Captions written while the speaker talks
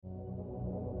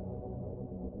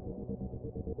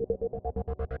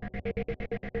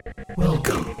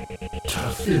Welcome to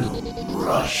Film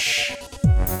Rush.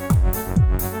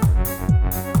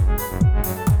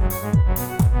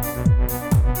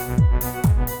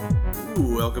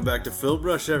 Welcome back to Film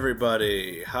Rush,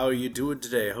 everybody. How are you doing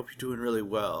today? I hope you're doing really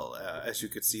well. As you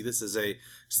can see, this is a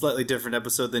slightly different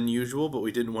episode than usual, but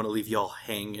we didn't want to leave y'all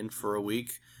hanging for a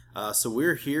week. So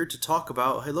we're here to talk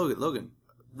about... Hey, Logan,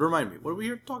 remind me, what are we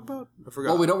here to talk about? I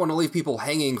forgot. Well, we don't want to leave people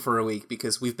hanging for a week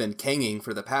because we've been kanging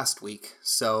for the past week.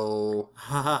 So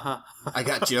I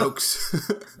got jokes.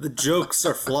 The jokes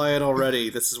are flying already.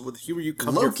 This is what you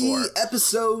come Loki here for.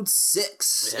 Episode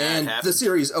 6 and happened. the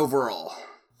series overall.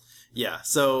 Yeah,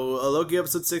 so Loki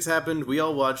episode 6 happened, we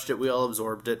all watched it, we all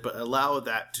absorbed it, but allow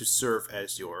that to serve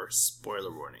as your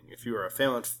spoiler warning. If you are a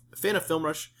fan of Film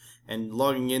Rush and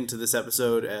logging into this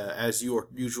episode as your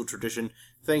usual tradition,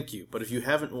 thank you. But if you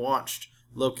haven't watched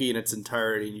Loki in its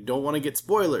entirety and you don't want to get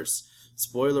spoilers,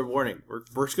 spoiler warning.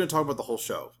 We're just going to talk about the whole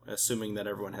show, assuming that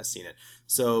everyone has seen it.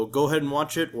 So go ahead and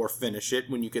watch it or finish it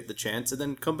when you get the chance, and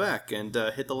then come back and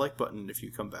hit the like button if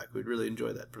you come back. We'd really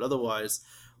enjoy that. But otherwise...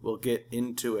 we'll get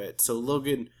into it. So,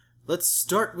 Logan, let's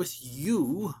start with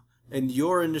you and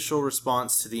your initial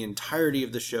response to the entirety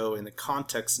of the show in the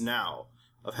context now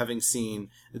of having seen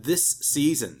this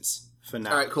season's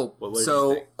finale. All right, cool. What did you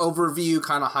So, think? overview,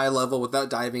 kind of high level,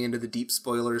 without diving into the deep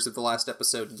spoilers of the last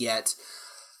episode yet.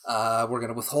 We're going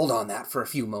to withhold on that for a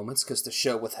few moments because the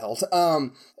show withheld.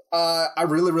 I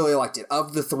really, really liked it.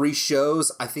 Of the 3 shows,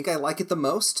 I think I like it the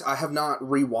most. I have not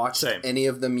rewatched any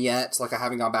of them yet. Like, I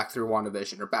haven't gone back through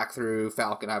WandaVision or back through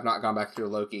Falcon. I have not gone back through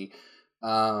Loki.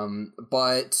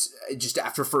 But just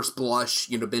after first blush,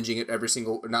 binging it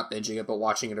not binging it, but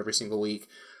watching it every single week,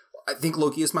 I think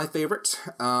Loki is my favorite.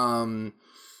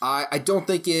 I don't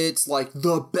think it's like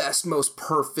the best, most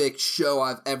perfect show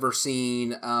I've ever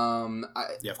seen.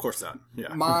 Yeah, of course not.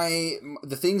 Yeah.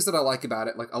 The things that I like about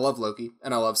it, like I love Loki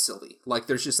and I love Sylvie. Like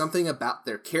there's just something about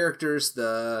their characters,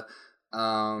 the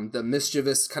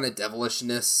mischievous kind of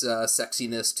devilishness,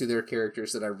 sexiness to their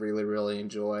characters that I really, really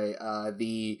enjoy.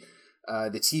 The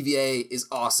TVA is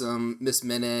awesome. Miss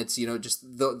Minutes,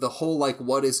 just the whole like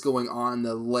what is going on,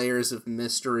 the layers of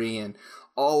mystery and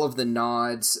all of the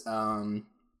nods,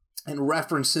 and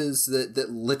references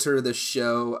that litter the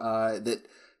show, that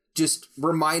just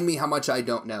remind me how much I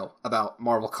don't know about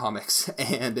Marvel Comics.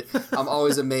 And I'm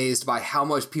always amazed by how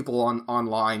much people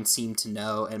online seem to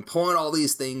know and point all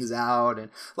these things out.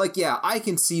 And like, yeah, I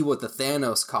can see what the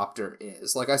Thanos copter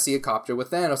is. Like I see a copter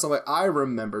with Thanos. I'm like, I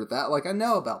remember that. Like I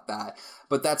know about that.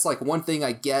 But that's like one thing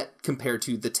I get compared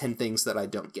to the 10 things that I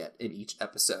don't get in each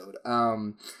episode.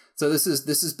 So this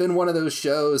has been one of those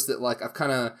shows that like I've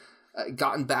kind of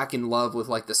gotten back in love with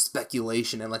like the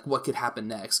speculation and like what could happen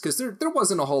next, because there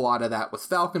wasn't a whole lot of that with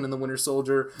Falcon and the Winter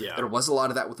Soldier. Yeah. There was a lot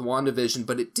of that with WandaVision,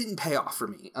 but it didn't pay off for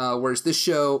me, whereas this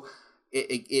show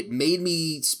it made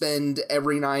me spend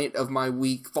every night of my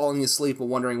week falling asleep and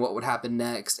wondering what would happen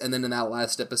next, and then in that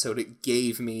last episode it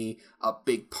gave me a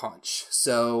big punch.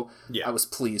 So yeah. I was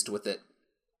pleased with it.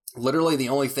 Literally the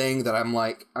only thing that I'm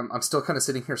like I'm still kind of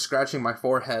sitting here scratching my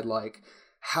forehead like,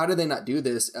 how did they not do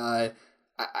this?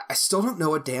 I still don't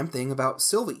know a damn thing about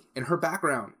Sylvie and her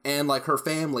background and like her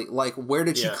family. Like, where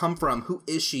did she come from? Who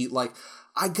is she? Like,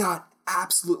 I got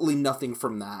absolutely nothing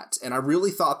from that. And I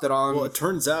really thought that Well, it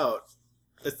turns out,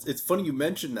 it's funny you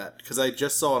mentioned that, because I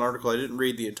just saw an article, I didn't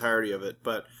read the entirety of it,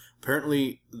 but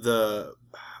apparently I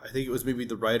think it was maybe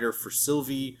the writer for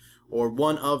Sylvie or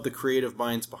one of the creative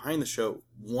minds behind the show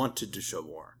wanted to show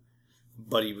more.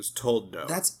 But he was told no.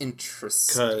 That's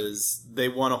interesting. Because they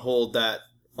want to hold that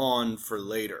on for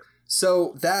later.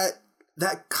 So that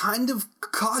kind of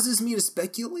causes me to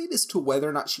speculate as to whether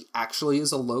or not she actually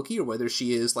is a Loki or whether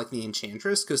she is like the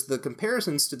Enchantress, because the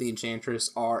comparisons to the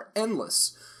Enchantress are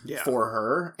endless for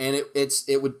her, and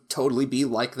it would totally be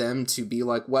like them to be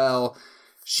like, well,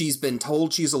 she's been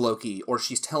told she's a Loki, or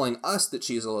she's telling us that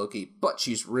she's a Loki, but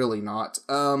she's really not.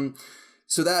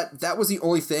 So that was the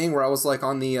only thing where I was like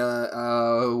on the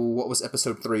what was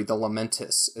episode 3, the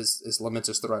Lamentus. Is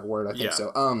Lamentus the right word? I think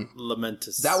so.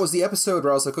 Lamentus. That was the episode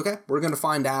where I was like, okay, we're gonna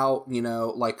find out,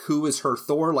 like who is her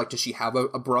Thor? Like, does she have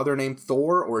a brother named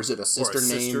Thor, or is it a sister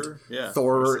named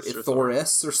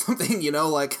Thoris or something?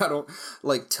 Like I don't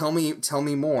like tell me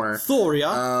more.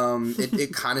 Thoria.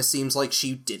 It kind of seems like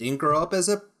she didn't grow up as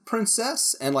a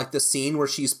princess, and like the scene where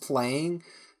she's playing,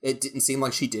 it didn't seem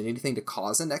like she did anything to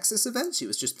cause a Nexus event. She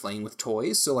was just playing with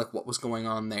toys. So like what was going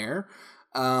on there?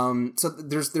 So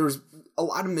there's a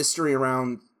lot of mystery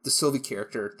around the Sylvie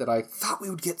character that I thought we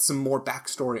would get some more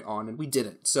backstory on, and we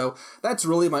didn't. So that's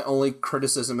really my only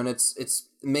criticism, and it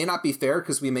may not be fair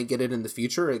because we may get it in the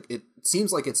future. It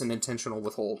seems like it's an intentional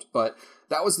withhold, but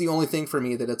that was the only thing for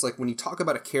me that it's like when you talk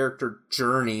about a character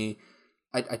journey,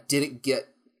 I didn't get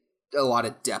a lot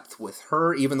of depth with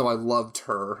her, even though I loved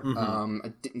her.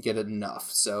 I didn't get it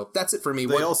enough. So that's it for me.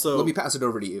 Let me pass it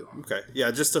over to you. Okay.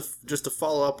 Yeah, just to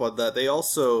follow up on that, they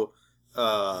also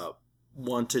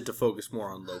wanted to focus more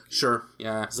on Loki. Sure.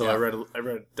 Yeah. So yeah. I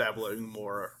read dabbling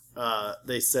more.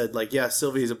 They said like, yeah,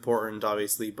 Sylvie's important,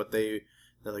 obviously, but they're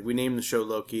like, we named the show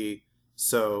Loki,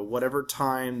 so whatever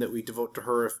time that we devote to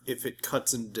her, if it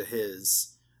cuts into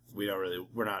his,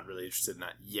 we're not really interested in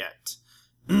that yet.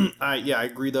 I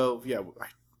agree though. Yeah,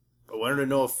 I wanted to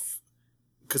know if,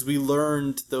 because we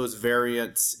learned those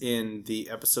variants in the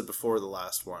episode before the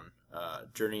last one,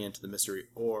 Journey into the Mystery,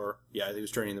 I think it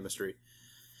was Journey into the Mystery.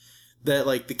 That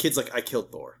like the kid's like, I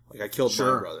killed Thor, like I killed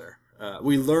my brother.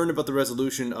 We learned about the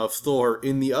resolution of Thor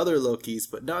in the other Lokis,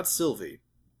 but not Sylvie.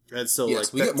 And so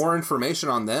yes, we get more information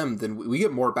on them than we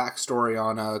get more backstory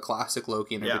on classic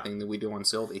Loki and everything than we do on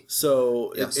Sylvie.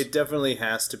 So yes. it definitely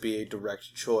has to be a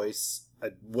direct choice.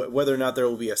 Whether or not there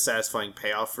will be a satisfying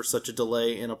payoff for such a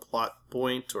delay in a plot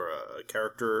point or a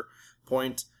character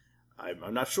point,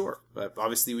 I'm not sure. But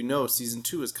obviously, we know season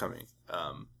 2 is coming.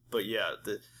 But yeah,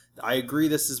 I agree.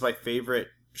 This is my favorite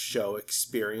show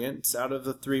experience out of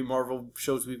the 3 Marvel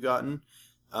shows we've gotten.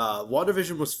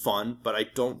 WandaVision was fun, but I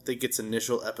don't think its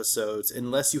initial episodes,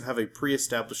 unless you have a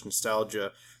pre-established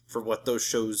nostalgia for what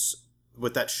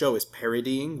that show is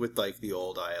parodying with like the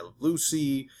old I Love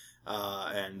Lucy.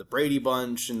 And the Brady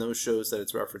Bunch and those shows that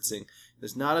it's referencing,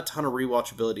 there's not a ton of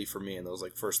rewatchability for me in those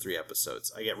like first 3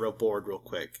 episodes. I get real bored real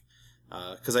quick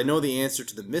because I know the answer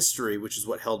to the mystery, which is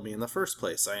what held me in the first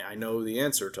place. I know the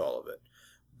answer to all of it,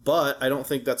 but I don't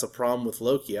think that's a problem with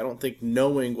Loki. I don't think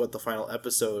knowing what the final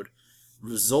episode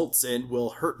results in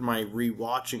will hurt my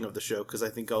rewatching of the show, because I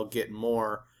think I'll get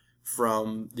more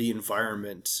from the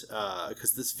environment,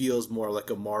 because this feels more like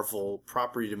a Marvel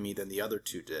property to me than the other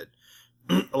 2 did.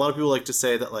 A lot of people like to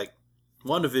say that like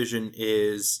WandaVision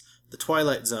is the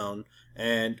Twilight Zone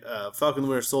and Falcon the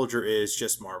Winter Soldier is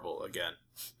just Marvel again.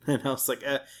 And I was like,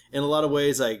 in a lot of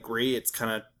ways I agree. It's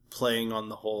kind of playing on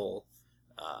the whole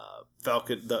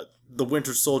Falcon, the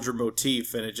Winter Soldier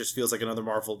motif, and it just feels like another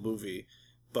Marvel movie.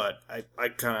 But I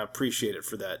kind of appreciate it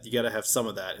for that. You got to have some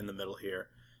of that in the middle here.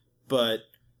 But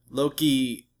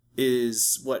Loki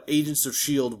is what Agents of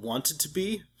S.H.I.E.L.D. wanted to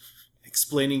be,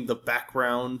 explaining the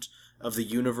background of the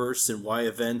universe and why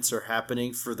events are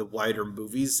happening for the wider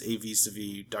movies,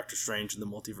 vis-a-vis Doctor Strange and the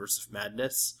Multiverse of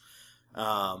Madness.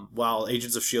 While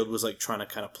Agents of S.H.I.E.L.D. was like trying to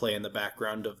kind of play in the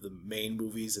background of the main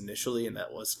movies initially, and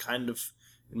that was kind of,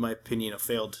 in my opinion, a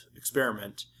failed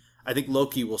experiment. I think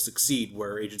Loki will succeed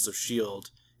where Agents of S.H.I.E.L.D.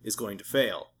 is going to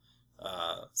fail.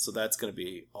 So that's going to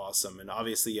be awesome. And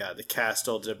obviously, yeah, the cast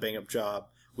all did a bang-up job.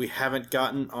 We haven't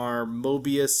gotten our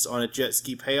Mobius on a jet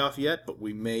ski payoff yet, but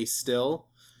we may still.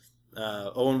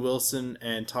 Owen Wilson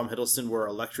and Tom Hiddleston were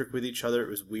electric with each other. It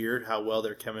was weird how well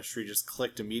their chemistry just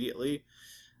clicked immediately.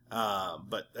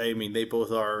 But, I mean, they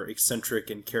both are eccentric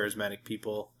and charismatic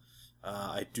people.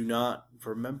 I do not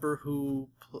remember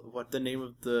what the name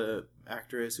of the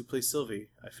actor is who plays Sylvie.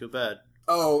 I feel bad.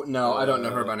 Oh, no, I don't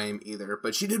know her by name either.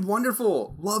 But she did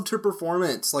wonderful. Loved her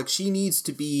performance. Like, she needs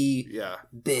to be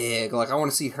big. Like, I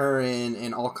want to see her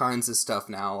in all kinds of stuff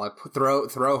now. Like,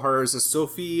 throw her as a...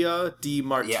 Sophia Di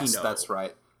Martino. Yes, that's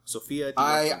right. Sophia Di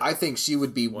Martino. I think she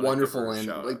would be wonderful in...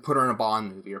 Like, put her in a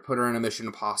Bond movie or put her in a Mission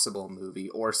Impossible movie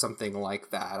or something like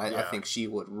that. I think she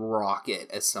would rock it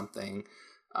as something...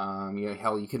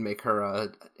 hell, you could make her a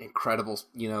incredible,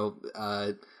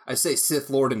 I say Sith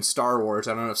Lord in Star Wars.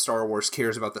 I don't know if Star Wars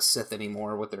cares about the Sith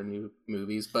anymore with their new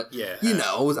movies, but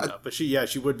but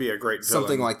she would be a great villain,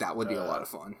 something like that would be a lot of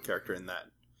fun. Character in that.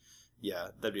 Yeah,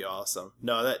 that'd be awesome.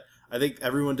 No, I think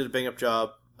everyone did a bang up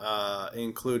job,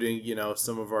 including,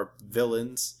 some of our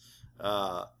villains.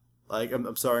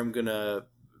 I'm sorry, I'm gonna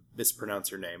mispronounce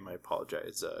her name. I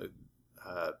apologize.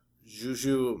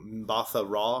 Juju Mbatha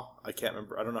Raw. I can't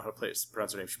remember. I don't know how to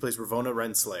pronounce her name. She plays Ravonna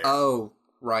Renslayer. Oh,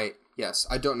 right. Yes.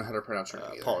 I don't know how to pronounce her name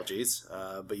either. Apologies.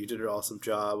 But you did an awesome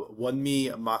job.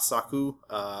 Wunmi Masaku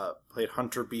played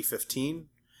Hunter B-15.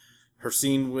 Her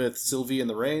scene with Sylvie in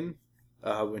the rain,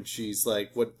 when she's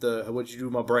like, what'd you do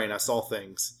with my brain? I saw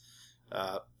things.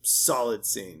 Solid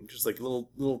scene. Just like a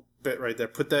little bit right there.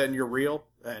 Put that in your reel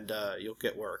and you'll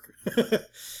get work.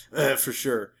 For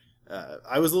sure.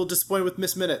 I was a little disappointed with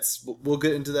Miss Minutes. We'll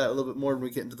get into that a little bit more when we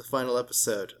get into the final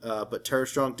episode. But Tara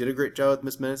Strong did a great job with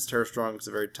Miss Minutes. Tara Strong is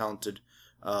a very talented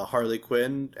Harley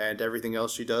Quinn and everything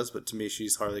else she does, but to me,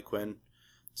 she's Harley Quinn.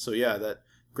 So yeah, that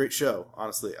great show.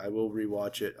 Honestly, I will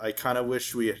rewatch it. I kind of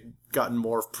wish we had gotten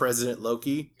more of President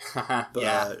Loki, but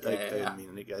I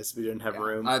mean, I guess we didn't have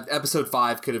room. Episode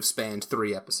 5 could have spanned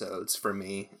 3 episodes for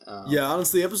me. Yeah,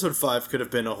 honestly, episode 5 could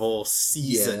have been a whole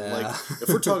season. Yeah. Like, if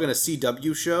we're talking a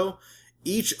CW show,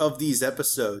 each of these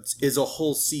episodes is a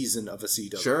whole season of a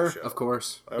CW show. Sure, of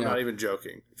course. I'm not even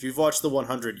joking. If you've watched the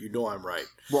 100, you know I'm right.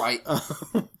 Right.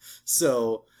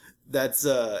 So that's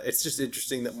it's just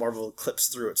interesting that Marvel clips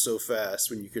through it so fast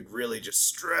when you could really just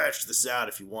stretch this out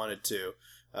if you wanted to.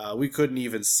 We couldn't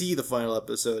even see the final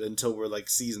episode until we're like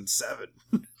season 7.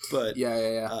 But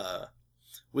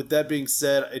with that being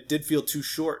said, it did feel too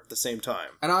short at the same time.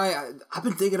 And I've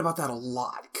been thinking about that a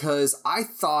lot, because I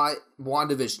thought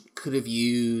WandaVision could have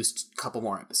used a couple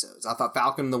more episodes. I thought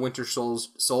Falcon and the Winter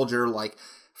Soldier, like,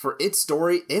 for its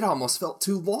story, it almost felt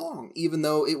too long, even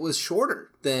though it was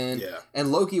shorter than... Yeah.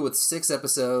 And Loki with 6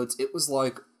 episodes, it was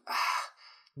like...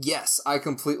 yes, I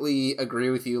completely agree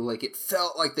with you. Like, it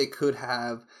felt like they could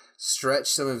have stretched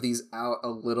some of these out a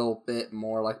little bit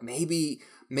more. Like, maybe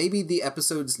the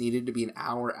episodes needed to be an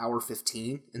hour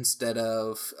 15 instead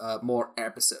of more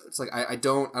episodes. Like, I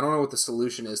don't know what the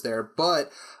solution is there,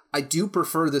 but I do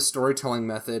prefer this storytelling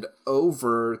method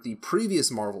over the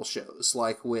previous Marvel shows,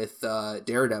 like with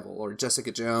Daredevil or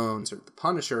Jessica Jones or The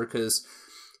Punisher, because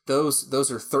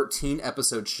those are 13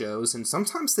 episode shows, and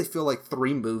sometimes they feel like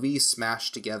 3 movies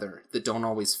smashed together that don't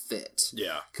always fit.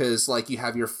 Yeah. Because, like, you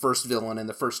have your first villain in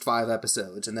the first 5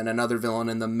 episodes, and then another villain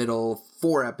in the middle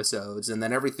 4 episodes, and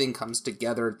then everything comes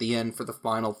together at the end for the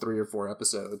final 3 or 4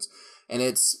 episodes. And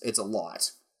it's a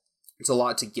lot. It's a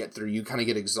lot to get through. You kind of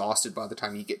get exhausted by the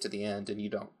time you get to the end, and you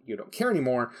don't care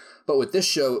anymore. But with this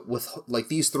show, with like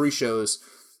these 3 shows,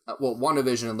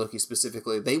 WandaVision and Loki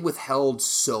specifically, they withheld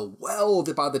so well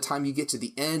that by the time you get to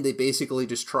the end, they basically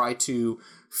just try to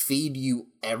feed you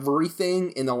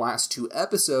everything in the last 2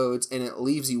 episodes, and it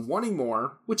leaves you wanting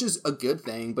more, which is a good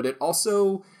thing, but it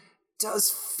also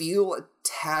does feel a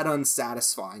tad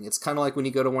unsatisfying. It's kind of like when you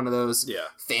go to one of those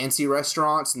fancy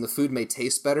restaurants and the food may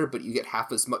taste better, but you get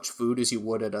half as much food as you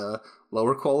would at a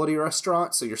lower quality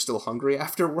restaurant, so you're still hungry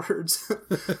afterwards.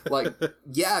 Like,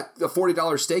 yeah, a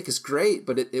 $40 steak is great,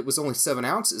 but it was only 7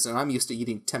 ounces, and I'm used to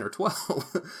eating 10 or 12.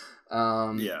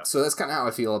 So that's kind of how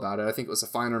I feel about it. I think it was a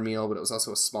finer meal, but it was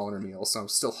also a smaller meal, so I'm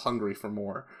still hungry for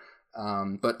more.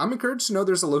 But I'm encouraged to know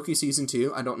there's a Loki season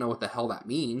 2. I don't know what the hell that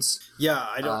means. Yeah,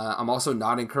 I don't. I'm also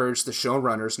not encouraged the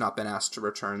showrunner's not been asked to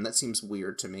return. That seems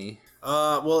weird to me.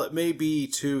 Well, it may be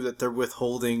too that they're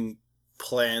withholding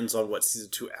plans on what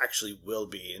season 2 actually will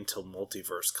be until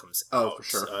Multiverse comes out. Oh, for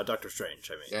sure. Doctor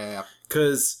Strange, I mean. Yeah.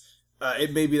 Because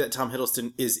it may be that Tom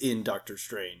Hiddleston is in Doctor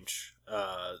Strange,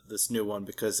 this new one,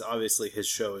 because obviously his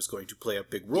show is going to play a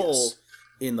big role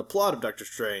in the plot of Doctor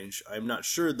Strange. I'm not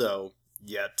sure, though,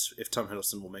 yet if Tom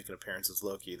Hiddleston will make an appearance as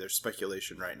Loki. There's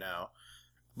speculation right now.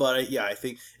 But I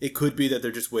think it could be that they're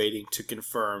just waiting to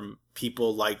confirm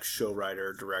people like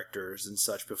showrunner, directors, and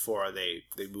such before they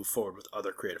move forward with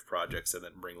other creative projects and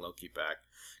then bring Loki back.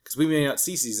 Because we may not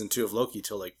see season 2 of Loki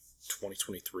till like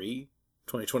 2023,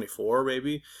 2024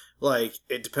 maybe. Like,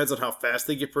 it depends on how fast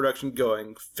they get production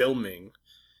going, filming,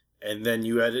 and then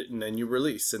you edit and then you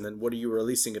release. And then what are you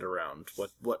releasing it around?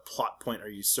 What plot point are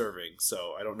you serving?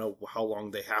 So I don't know how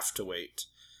long they have to wait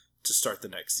to start the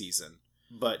next season.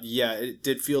 But yeah, it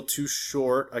did feel too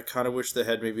short. I kind of wish they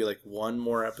had maybe like one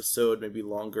more episode, maybe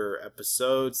longer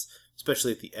episodes,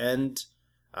 especially at the end.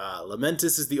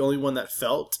 Lamentus is the only one that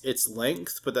felt its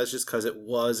length, but that's just because it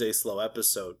was a slow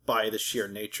episode by the sheer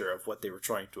nature of what they were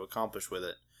trying to accomplish with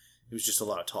it. It was just a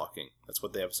lot of talking. That's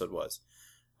what the episode was.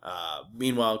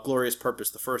 Meanwhile, Glorious Purpose,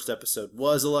 the first episode,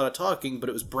 was a lot of talking, but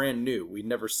it was brand new. We'd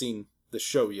never seen the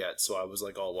show yet, so I was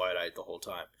like all wide-eyed the whole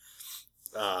time.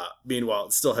 Meanwhile,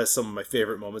 it still has some of my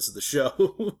favorite moments of the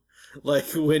show. Like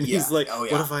when he's like,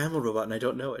 what if I am a robot and I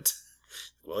don't know it?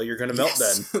 Well, you're gonna melt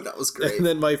then. That was great. And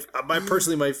then my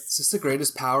personally, is this the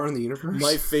greatest power in the universe?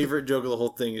 My favorite joke of the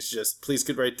whole thing is just, please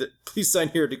sign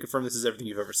here to confirm this is everything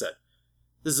you've ever said.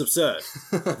 This is absurd.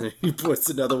 And then he puts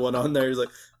another one on there. He's like,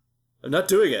 I'm not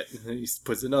doing it. And he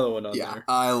puts another one on there. Yeah,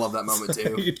 I love that moment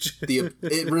too.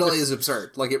 It really is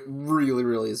absurd. Like, it really,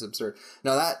 really is absurd.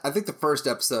 Now, I think the first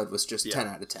episode was just 10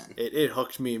 out of 10. It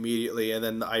hooked me immediately, and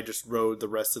then I just rode the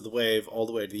rest of the wave all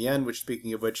the way to the end, which,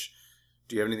 speaking of which,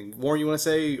 do you have anything more you want to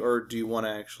say, or do you want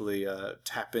to actually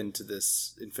tap into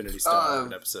this Infinity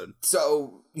Stone episode?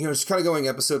 So, just kind of going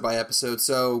episode by episode.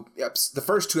 So, the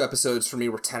first 2 episodes for me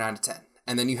were 10 out of 10.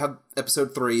 And then you have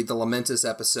episode 3, the Lamentus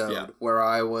episode, where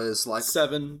I was like...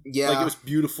 7. Yeah. Like, it was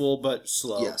beautiful, but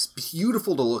slow. Yes,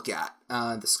 beautiful to look at.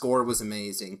 The score was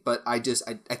amazing, but I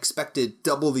expected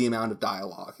double the amount of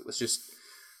dialogue. It was just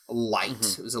light.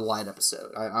 Mm-hmm. It was a light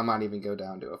episode. I might even go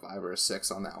down to a 5 or a 6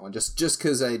 on that one, just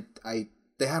because they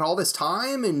had all this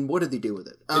time, and what did they do with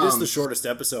it? It is the shortest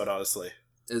episode, honestly.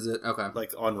 Is it? Okay.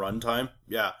 Like, on runtime?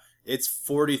 Yeah. It's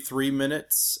 43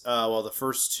 minutes, while the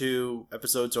first 2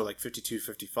 episodes are like 52,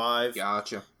 55.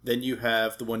 Gotcha. Then you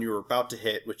have the one you were about to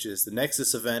hit, which is the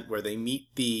Nexus event, where they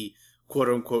meet the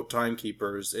quote-unquote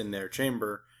timekeepers in their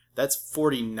chamber. That's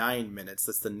 49 minutes.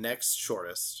 That's the next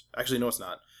shortest. Actually, no, it's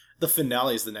not. The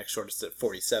finale is the next shortest at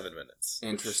 47 minutes.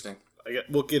 Interesting.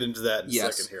 We'll get into that in a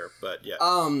second here, but yeah.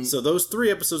 So those 3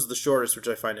 episodes are the shortest, which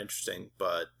I find interesting,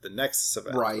 but the Nexus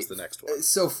event was the next one.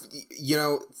 So,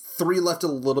 3 left a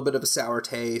little bit of a sour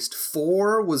taste.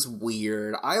 4 was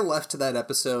weird. I left that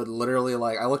episode literally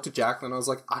like, I looked at Jacqueline and I was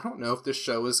like, I don't know if this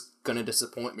show is going to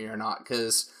disappoint me or not,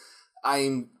 because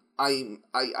I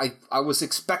was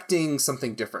expecting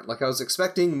something different. Like, I was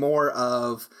expecting more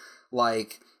of,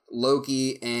 like,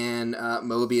 Loki and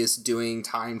Mobius doing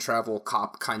time travel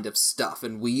cop kind of stuff,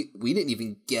 and we didn't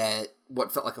even get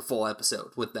what felt like a full episode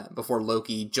with them before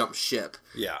Loki jumps ship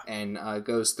and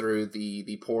goes through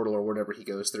the portal or whatever he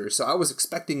goes through. So I was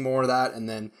expecting more of that, and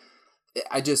then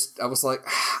I was like,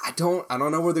 I don't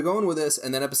know where they're going with this.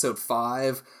 And then episode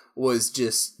 5 was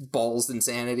just balls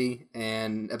insanity,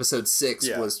 and episode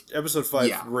 6 was episode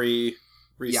 5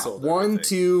 resold 1,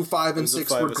 2, 5, and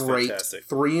 6 were great. Fantastic.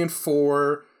 3 and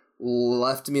 4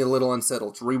 left me a little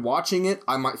unsettled. Rewatching it,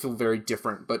 I might feel very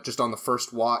different, but just on the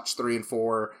first watch, 3 and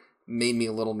 4 made me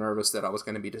a little nervous that I was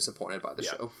going to be disappointed by the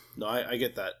show. No, I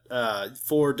get that.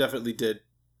 4 definitely did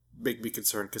make me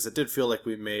concerned, because it did feel like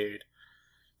we made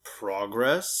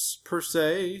progress, per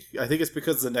se. I think it's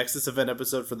because the Nexus event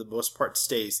episode, for the most part,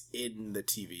 stays in the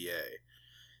TVA.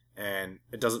 And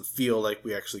it doesn't feel like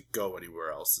we actually go anywhere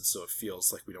else, and so it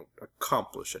feels like we don't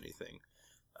accomplish anything.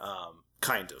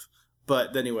 Kind of.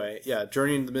 But anyway,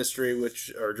 Journey into Mystery,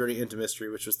 which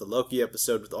was the Loki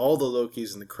episode with all the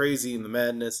Lokis and the crazy and the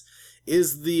madness.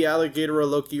 Is the alligator a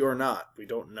Loki or not? We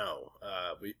don't know.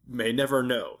 We may never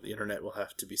know. The internet will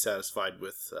have to be satisfied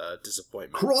with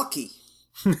disappointment. Crocky!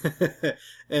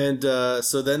 And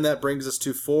so then that brings us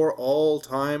to For All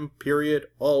Time, period,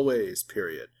 always,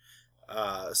 period.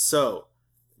 So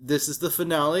this is the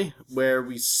finale, where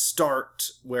we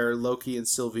start where Loki and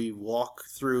Sylvie walk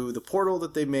through the portal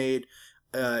that they made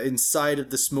inside of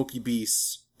the smoky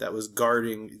beast that was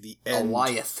guarding the end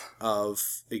of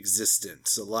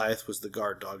existence. Goliath was the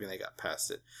guard dog, and they got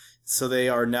past it. So they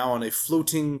are now on a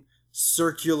floating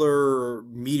circular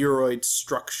meteoroid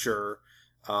structure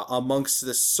amongst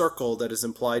this circle that is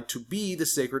implied to be the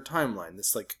sacred timeline,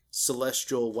 this like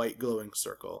celestial white glowing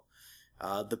circle.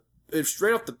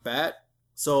 Straight off the bat,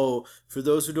 so for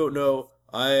those who don't know,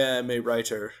 I am a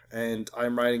writer, and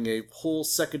I'm writing a whole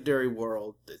secondary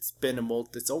world. It's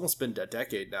almost been a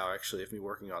decade now, actually, of me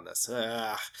working on this.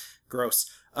 Gross.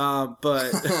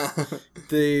 But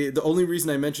the only reason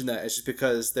I mention that is just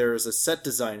because there is a set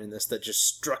design in this that just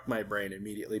struck my brain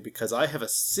immediately, because I have a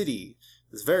city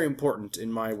that's very important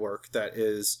in my work that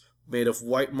is made of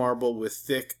white marble with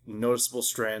thick, noticeable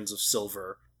strands of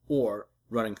silver ore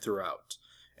running throughout.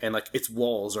 And, like, its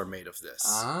walls are made of this.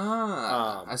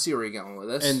 I see where you're going with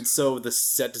this. And so the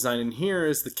set design in here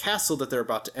is the castle that they're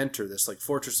about to enter, this, like,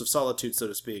 Fortress of Solitude, so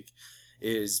to speak,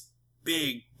 is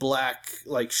big, black,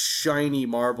 like, shiny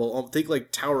marble. Think,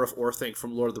 like, Tower of Orthanc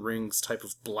from Lord of the Rings type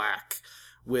of black,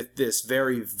 with this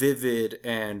very vivid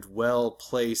and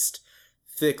well-placed,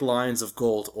 thick lines of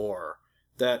gold ore.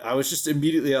 That I was just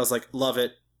immediately, I was like, love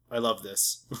it. I love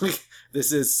this.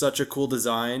 This is such a cool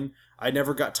design. I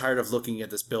never got tired of looking at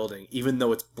this building, even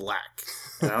though it's black.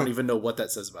 And I don't even know what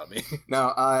that says about me. No,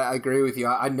 I agree with you.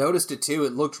 I noticed it too.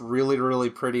 It looked really,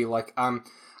 really pretty. Like, I'm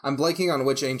blanking on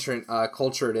which ancient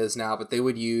culture it is now, but they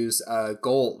would use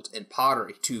gold and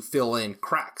pottery to fill in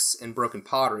cracks in broken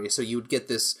pottery. So you would get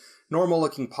this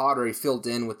normal-looking pottery filled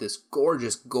in with this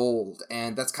gorgeous gold.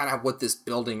 And that's kind of what this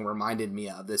building reminded me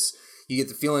of. You get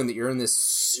the feeling that you're in this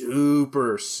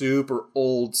super, super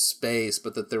old space,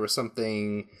 but that there was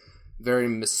something very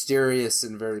mysterious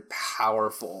and very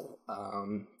powerful.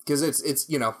 Because it's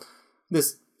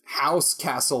this house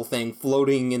castle thing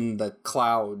floating in the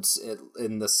clouds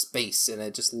in the space, and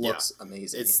it just looks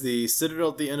amazing. It's the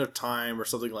Citadel at the End of Time or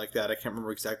something like that. I can't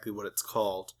remember exactly what it's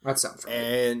called. That sounds right.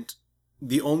 And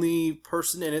the only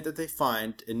person in it that they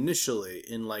find initially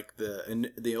in like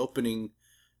the opening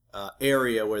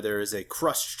area where there is a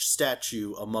crushed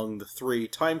statue among the 3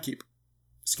 timekeeper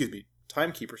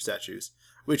statues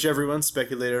which everyone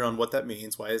speculated on what that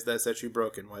means. Why is that statue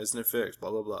broken? Why isn't it fixed?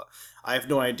 Blah, blah, blah. I have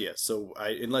no idea. So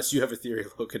unless you have a theory,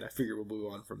 Logan, I figure we'll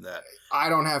move on from that. I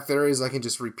don't have theories. I can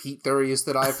just repeat theories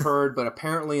that I've heard, but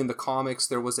apparently in the comics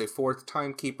there was a fourth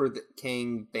timekeeper that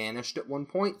Kang banished at one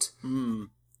point.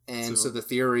 And so the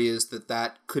theory is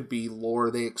that could be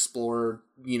lore they explore,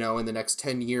 in the next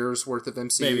 10 years worth of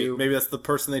MCU. Maybe that's the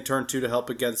person they turn to help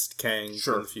against Kang in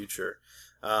the future.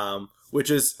 Which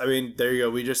is, there you go.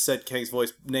 We just said Kang's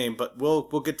voice name, but we'll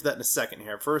get to that in a second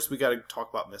here. First, we got to talk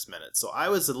about Miss Minutes. So I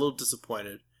was a little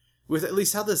disappointed with at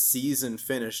least how the season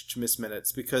finished Miss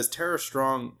Minutes, because Tara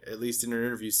Strong, at least in her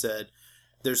interview, said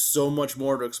there's so much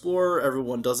more to explore.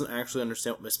 Everyone doesn't actually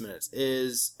understand what Miss Minutes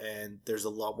is, and there's a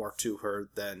lot more to her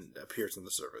than appears on the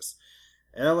surface.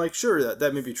 And I'm like, sure,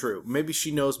 that may be true. Maybe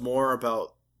she knows more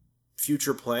about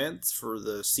future plans for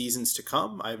the seasons to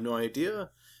come. I have no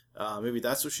idea. Maybe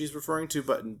that's what she's referring to.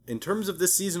 But in terms of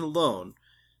this season alone,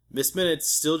 Miss Minutes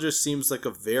still just seems like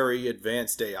a very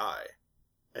advanced AI.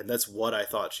 And that's what I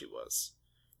thought she was.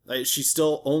 She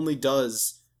still only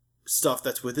does stuff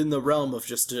that's within the realm of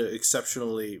just an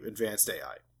exceptionally advanced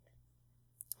AI.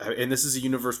 And this is a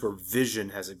universe where Vision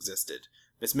has existed.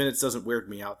 Miss Minutes doesn't weird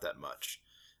me out that much.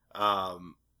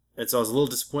 And so I was a little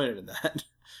disappointed in that.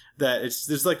 That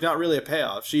there's not really a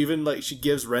payoff. She even she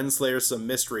gives Renslayer some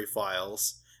mystery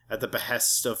files at the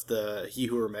behest of the He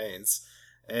Who Remains.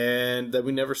 And then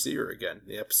we never see her again.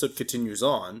 The episode continues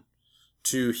on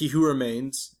to He Who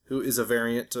Remains, who is a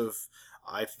variant of,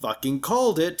 I fucking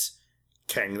called it,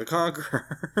 Kang the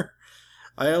Conqueror.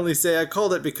 I only say I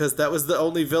called it because that was the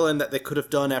only villain that they could have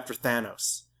done after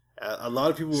Thanos. A lot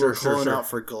of people were calling out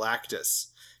for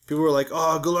Galactus. People were like,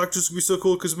 oh, Galactus would be so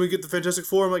cool because we get the Fantastic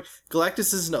Four. I'm like,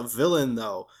 Galactus isn't a villain,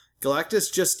 though.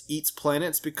 Galactus just eats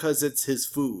planets because it's his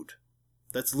food.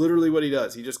 That's literally what he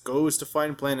does. He just goes to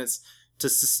find planets to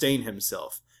sustain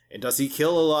himself. And does he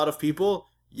kill a lot of people?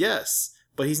 Yes.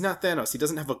 But he's not Thanos. He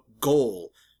doesn't have a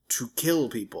goal to kill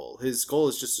people. His goal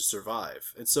is just to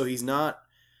survive. And so he's not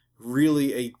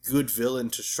really a good villain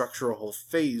to structure a whole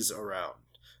phase around.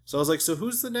 So I was like, so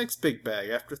who's the next big bag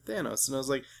after Thanos? And I was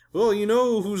like, well, you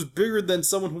know who's bigger than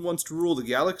someone who wants to rule the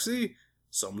galaxy?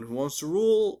 Someone who wants to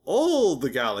rule all the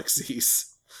galaxies.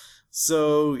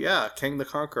 So, yeah, Kang the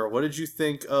Conqueror. What did you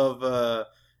think of,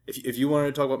 if you wanted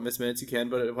to talk about Miss Minutes, you can,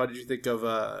 but what did you think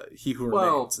of He Who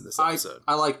Remains in this episode?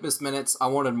 I like Miss Minutes. I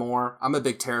wanted more. I'm a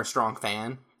big Tara Strong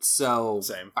fan. So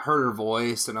Same. I heard her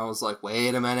voice and I was like,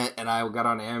 wait a minute. And I got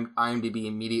on IMDb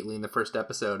immediately in the first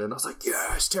episode and I was like,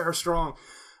 yes, Tara Strong.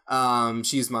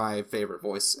 She's my favorite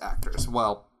voice actress.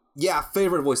 Well, yeah,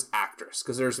 favorite voice actress,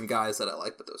 because there's some guys that I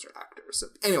like, but those are actors. So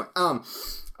anyway, I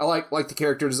like the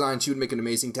character design. She would make an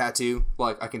amazing tattoo.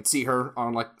 I can see her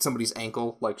on somebody's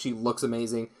ankle. she looks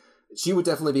amazing. She would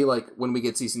definitely be when we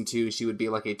get season 2, she would be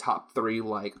a top 3.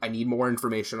 I need more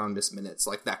information on Miss Minutes,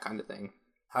 that kind of thing.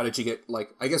 How did she get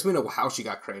I guess we know how she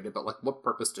got created, but what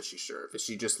purpose does she serve? Is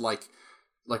she just like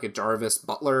a Jarvis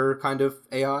Butler kind of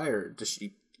AI, or could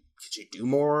she do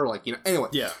more? Anyway.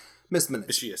 Yeah. Miss Minutes.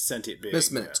 Is she a sentient being?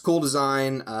 Miss Minutes. Yeah. Cool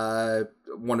design.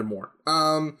 Wanted more.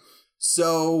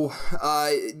 So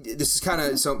this is kind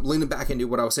of, so leaning back into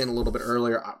what I was saying a little bit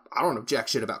earlier, I don't know jack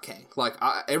shit about Kang.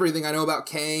 Everything I know about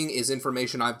Kang is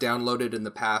information I've downloaded in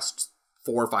the past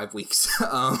 4 or 5 weeks,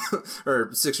 or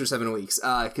 6 or 7 weeks,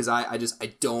 because I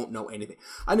don't know anything.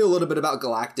 I knew a little bit about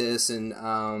Galactus, and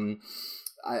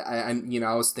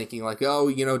I was thinking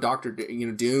Doctor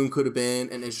Doom could have been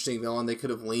an interesting villain they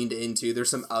could have leaned into. There's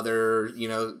some other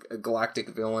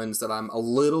galactic villains that I'm a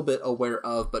little bit aware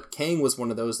of, but Kang was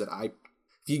one of those that if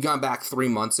you'd gone back 3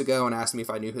 months ago and asked me if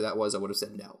I knew who that was, I would have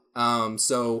said no.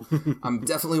 So I'm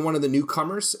definitely one of the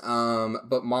newcomers.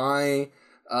 But my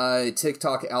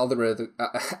TikTok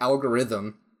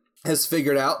algorithm has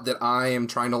figured out that I am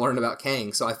trying to learn about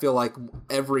Kang. So I feel like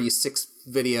every 6th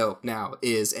video now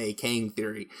is a Kang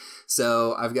theory.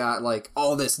 So I've got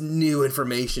all this new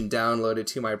information downloaded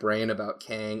to my brain about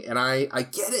Kang, and I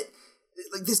get it.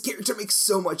 This character makes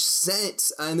so much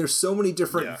sense, and there's so many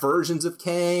different versions of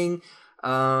Kang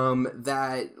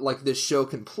that this show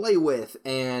can play with,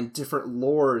 and different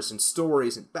lores and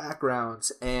stories and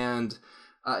backgrounds, and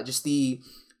just the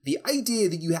idea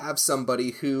that you have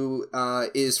somebody who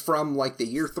is from the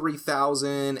year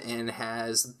 3000 and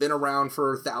has been around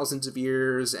for thousands of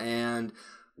years and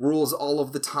rules all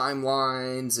of the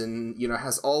timelines and,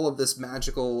 has all of this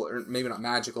magical, or maybe not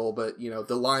magical, but,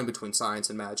 the line between science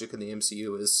and magic in the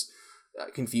MCU is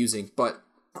confusing. But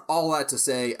all that to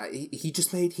say, he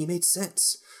made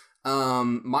sense.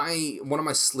 One of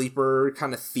my sleeper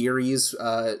kind of theories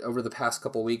over the past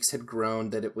couple weeks had grown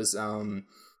that it was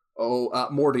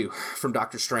Mordo from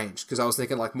Doctor Strange, because I was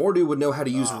thinking like Mordo would know how to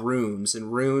use runes,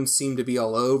 and runes seem to be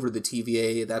all over the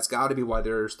TVA. That's got to be why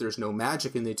there's no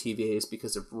magic in the TVAs,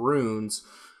 because of runes.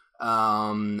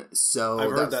 So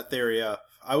I've heard that theory. Yeah,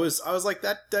 I was like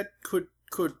that could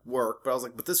work, but I was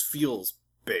like, but this feels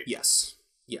big. Yes,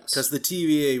 because the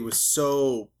TVA was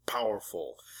so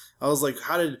powerful. I was like,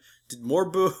 did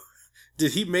Mordo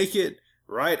did he make it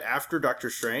right after Doctor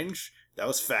Strange? That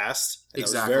was fast. And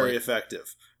exactly. That was very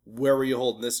effective. Where were you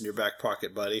holding this in your back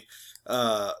pocket, buddy?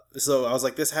 So I was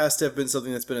like, this has to have been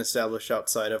something that's been established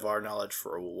outside of our knowledge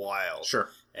for a while. Sure.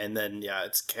 And then,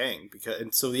 it's Kang.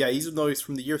 Even though he's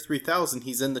from the year 3000,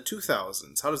 he's in the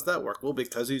 2000s. How does that work? Well,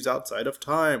 because he's outside of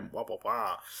time. Wah, wah,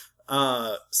 wah.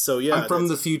 I'm from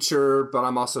the future, but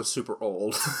I'm also super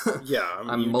old. Yeah.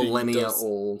 I'm millennia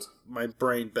old. My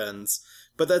brain bends.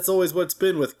 But that's always what's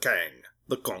been with Kang,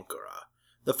 the Conqueror.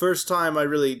 The first time I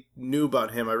really knew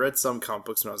about him, I read some comic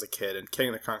books when I was a kid, and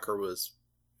Kang the Conqueror was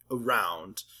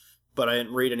around, but I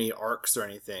didn't read any arcs or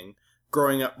anything.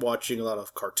 Growing up watching a lot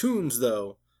of cartoons,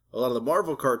 though, a lot of the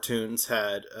Marvel cartoons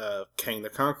had Kang the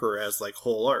Conqueror as, like,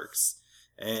 whole arcs.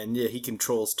 And, yeah, he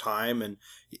controls time, and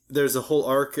there's a whole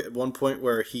arc at one point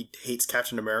where he hates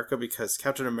Captain America because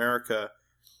Captain America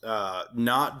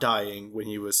not dying when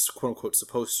he was, quote-unquote,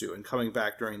 supposed to, and coming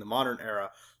back during the modern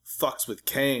era, fucks with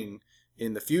Kang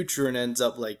in the future and ends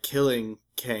up, like, killing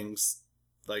Kang's,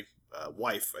 like,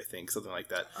 wife, I think, something like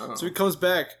that. Oh. So he comes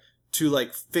back to,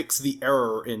 like, fix the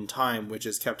error in time, which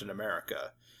is Captain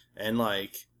America. And,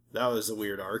 like, that was a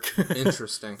weird arc.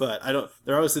 Interesting. But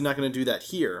they're obviously not going to do that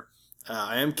here.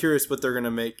 I am curious what they're going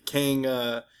to make. Kang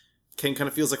kind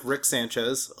of feels like Rick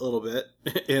Sanchez a little bit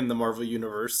in the Marvel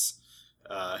Universe.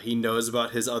 He knows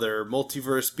about his other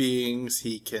multiverse beings.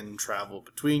 He can travel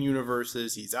between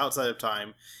universes. He's outside of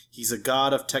time. He's a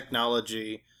god of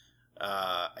technology.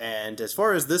 And as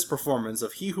far as this performance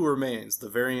of He Who Remains, the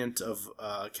variant of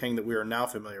Kang that we are now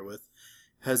familiar with,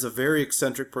 has a very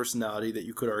eccentric personality that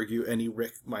you could argue any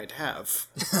Rick might have,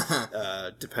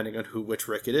 depending on which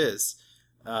Rick it is.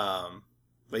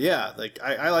 But yeah, like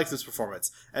I like this performance.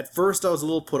 At first, I was a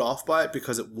little put off by it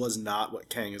because it was not what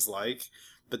Kang is like.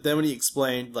 But then when he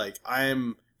explained, like,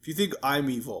 if you think I'm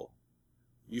evil,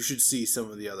 you should see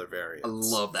some of the other variants. I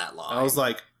love that line. I was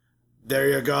like, there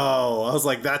you go. I was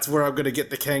like, that's where I'm going to get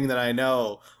the Kang that I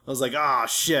know. I was like,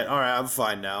 shit. All right, I'm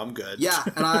fine now. I'm good. Yeah,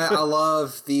 and I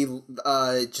love the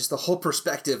just the whole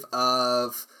perspective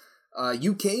of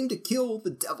you came to kill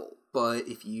the devil, but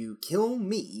if you kill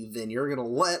me, then you're going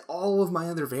to let all of my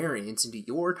other variants into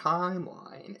your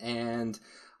timeline. And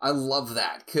I love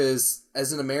that, because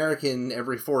as an American,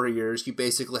 every 4 years, you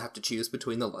basically have to choose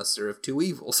between the lesser of two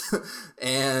evils.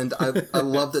 And I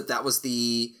love that was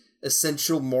the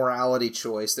essential morality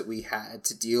choice that we had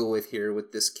to deal with here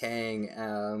with this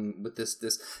Kang, with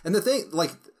this. And the thing,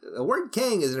 like, the word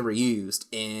Kang is never used,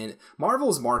 and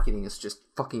Marvel's marketing is just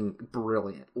fucking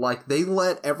brilliant. Like, they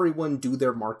let everyone do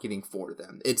their marketing for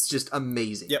them. It's just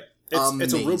amazing. Yep.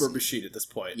 It's a rumor machine at this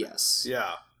point. Yes.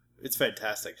 Yeah. It's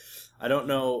fantastic. I don't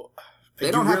know. They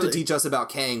don't have to teach us about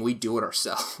Kang. We do it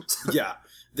ourselves. Yeah.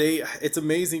 It's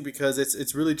amazing because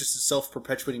it's really just a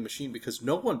self-perpetuating machine, because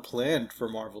no one planned for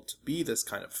Marvel to be this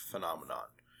kind of phenomenon.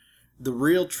 The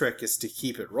real trick is to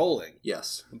keep it rolling.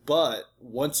 Yes. But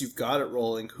once you've got it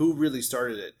rolling, who really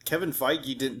started it? Kevin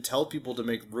Feige didn't tell people to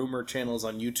make rumor channels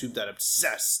on YouTube that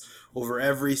obsess over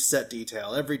every set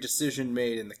detail, every decision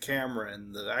made in the camera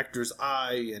and the actor's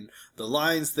eye and the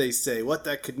lines they say, what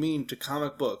that could mean to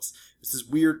comic books. It's this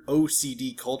weird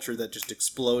OCD culture that just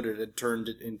exploded and turned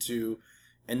it into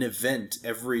an event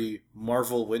every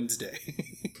Marvel Wednesday.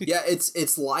 Yeah,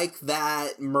 it's like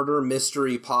that murder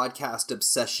mystery podcast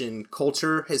obsession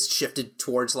culture has shifted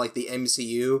towards, like, the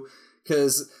MCU,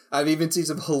 because I've even seen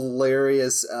some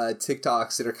hilarious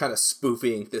TikToks that are kind of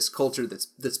spoofing this culture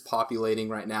that's populating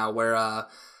right now, where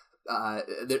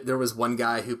there was one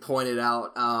guy who pointed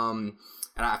out, and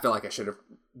I feel like I should have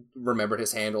remembered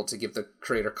his handle to give the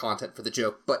creator content for the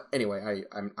joke, but anyway,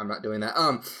 I'm not doing that.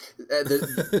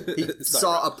 He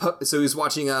saw so he was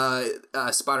watching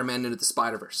Spider-Man Into the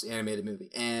Spider-Verse, the animated movie,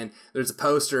 and there's a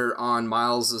poster on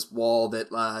Miles's wall that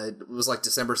was like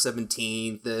December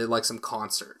 17th, like some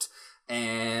concert.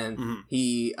 And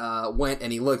he went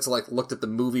and he looked at the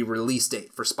movie release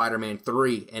date for Spider-Man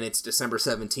 3, and it's December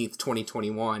 17th,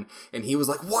 2021. And he was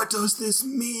like, what does this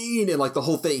mean? And, like, the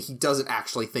whole thing, he doesn't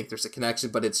actually think there's a connection,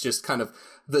 but it's just kind of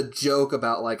the joke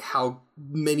about, like, how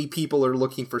many people are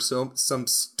looking for some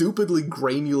stupidly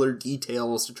granular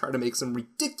details to try to make some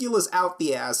ridiculous out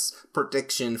the ass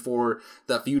prediction for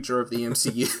the future of the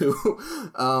MCU.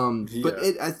 But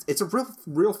it's a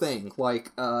real thing.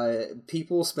 Like,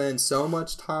 people spend so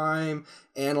much time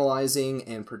analyzing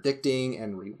and predicting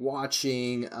and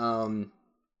rewatching.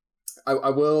 I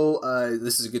will,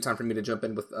 this is a good time for me to jump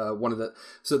in with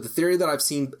so the theory that I've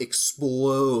seen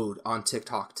explode on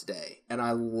TikTok today, and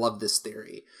I love this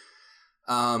theory.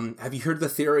 Have you heard the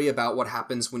theory about what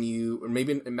happens when or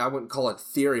maybe I wouldn't call it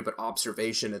theory, but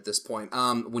observation at this point,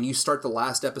 when you start the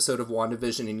last episode of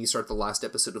WandaVision and you start the last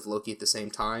episode of Loki at the same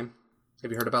time?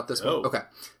 Have you heard about this one? Okay.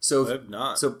 So I have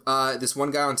not. So this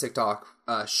one guy on TikTok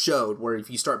showed where if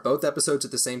you start both episodes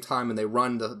at the same time and they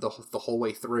run the whole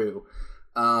way through,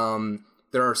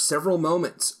 there are several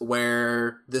moments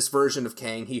where this version of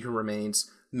Kang, He Who Remains,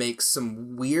 makes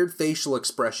some weird facial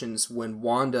expressions when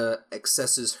Wanda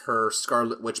accesses her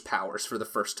Scarlet Witch powers for the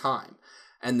first time.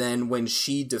 And then when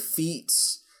she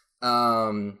defeats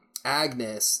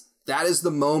Agnes, that is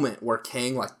the moment where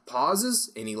Kang like pauses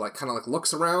and he like kind of like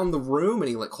looks around the room and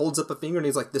he like holds up a finger and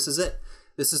he's like, this is it.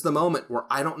 This is the moment where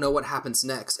I don't know what happens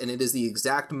next. And it is the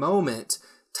exact moment,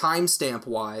 timestamp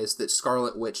wise, that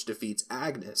Scarlet Witch defeats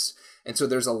Agnes. And so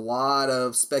there's a lot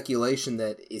of speculation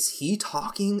that is he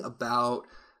talking about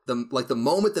the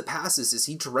moment that passes, is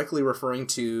he directly referring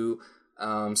to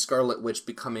Scarlet Witch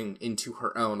becoming into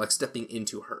her own, like stepping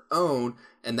into her own,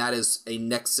 and that is a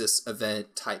Nexus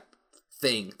event type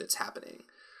thing that's happening.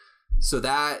 So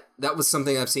that was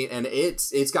something I've seen, and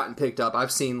it's gotten picked up.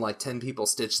 I've seen like 10 people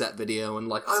stitch that video and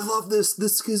like, I love this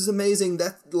is amazing,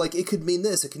 that like it could mean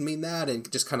this, it could mean that,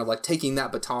 and just kind of like taking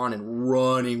that baton and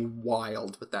running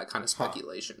wild with that kind of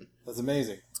speculation. That's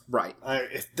amazing. Right.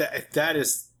 If that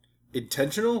is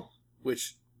intentional,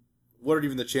 which what are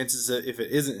even the chances that if it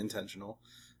isn't intentional?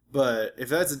 But if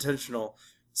that's intentional,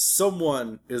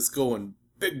 someone is going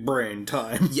big brain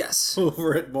time. Yes.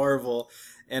 Over at Marvel.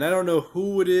 And I don't know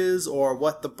who it is or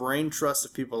what the brain trust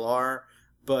of people are,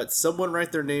 but someone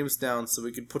write their names down so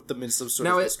we can put them in some sort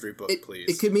of history book, please.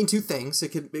 It could mean two things. It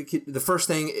could the first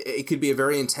thing, it could be a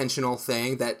very intentional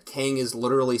thing that Kang is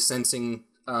literally sensing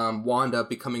Wanda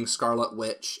becoming Scarlet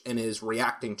Witch and is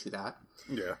reacting to that.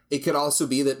 Yeah. It could also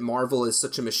be that Marvel is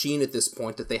such a machine at this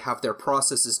point that they have their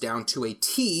processes down to a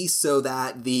T, so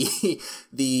that the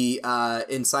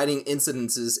inciting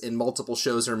incidences in multiple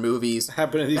shows or movies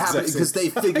happen because they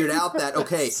figured out that,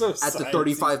 okay, so at the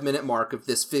 35-minute mark of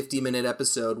this 50-minute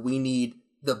episode, we need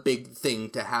the big thing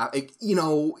to have. It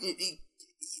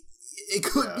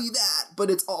could be that, but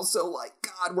it's also like,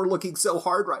 God, we're looking so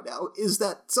hard right now. Is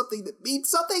that something that means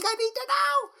something I need to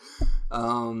know?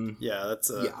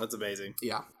 That's amazing.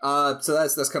 Yeah. So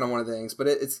that's kind of one of the things, but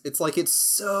it's like it's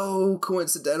so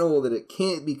coincidental that it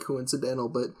can't be coincidental.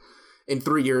 But in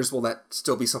 3 years, will that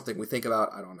still be something we think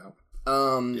about? I don't know.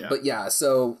 But yeah.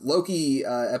 So Loki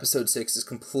episode 6 has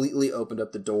completely opened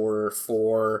up the door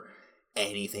for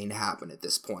anything to happen at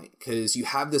this point, because you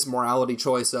have this morality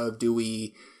choice of do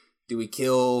we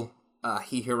kill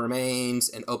He Who Remains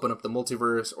and open up the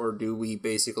multiverse, or do we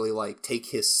basically like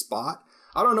take his spot?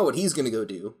 I don't know what he's going to go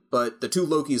do, but the two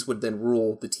Lokis would then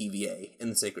rule the TVA in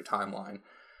the Sacred Timeline.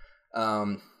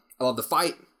 I love the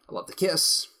fight. I love the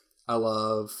kiss. I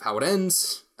love how it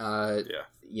ends.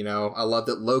 You know, I love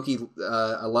that Loki,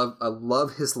 I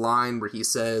love his line where he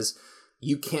says,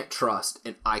 "You can't trust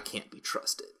and I can't be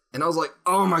trusted." And I was like,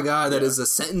 oh my God, that is a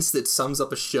sentence that sums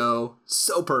up a show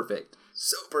so perfect.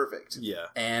 So perfect. Yeah.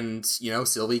 And, you know,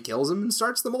 Sylvie kills him and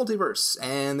starts the multiverse.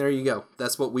 And there you go.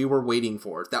 That's what we were waiting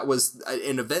for. That was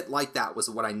an event like that was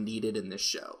what I needed in this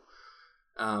show.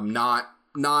 Not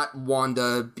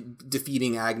Wanda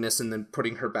defeating Agnes and then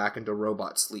putting her back into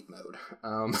robot sleep mode.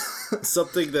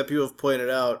 Something that people have pointed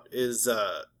out is,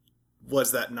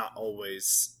 was that not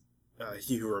always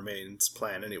He Who Remains'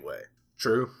 plan anyway?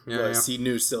 True. Yeah. He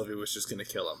knew Sylvie was just going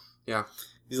to kill him. Yeah.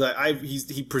 He's like,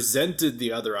 he presented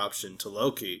the other option to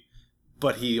Loki,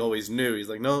 but he always knew. He's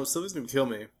like, no, Sylvie's gonna kill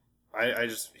me.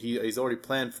 He's already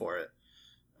planned for it.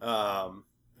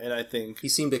 And I think he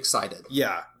seemed excited.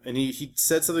 Yeah, and he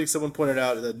said something someone pointed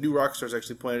out. The New Rockstars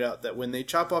actually pointed out that when they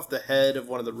chop off the head of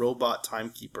one of the robot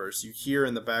timekeepers, you hear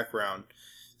in the background,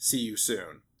 "See you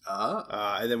soon."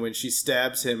 And then when she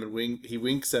stabs him and he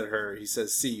winks at her, he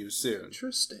says, "See you soon."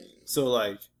 Interesting. So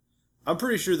like, I'm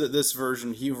pretty sure that this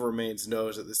version, He Who Remains,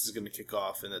 knows that this is going to kick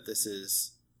off and that this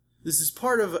is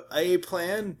part of a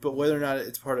plan, but whether or not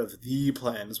it's part of the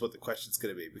plan is what the question's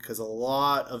going to be. Because a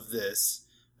lot of this,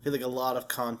 I feel like a lot of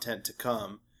content to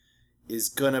come is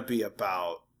going to be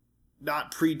about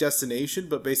not predestination,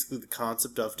 but basically the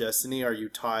concept of destiny. Are you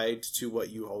tied to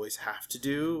what you always have to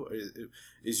do?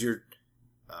 Is your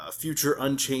future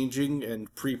unchanging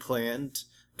and pre-planned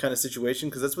kind of situation?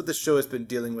 Because that's what the show has been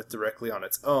dealing with directly on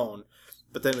its own.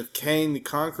 But then with Kang the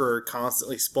Conqueror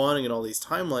constantly spawning in all these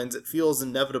timelines, it feels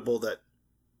inevitable that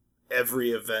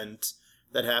every event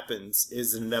that happens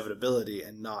is an inevitability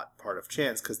and not part of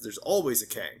chance, because there's always a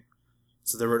Kang.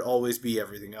 So there would always be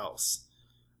everything else.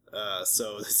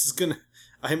 So this is gonna...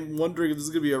 I'm wondering if this is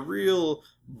gonna be a real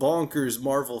bonkers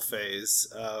Marvel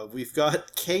phase. We've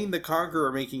got Kang the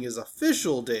Conqueror making his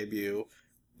official debut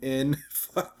in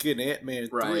fucking Ant-Man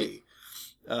 3. Right.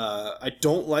 I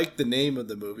don't like the name of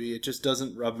the movie. It just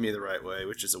doesn't rub me the right way,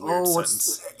 which is a weird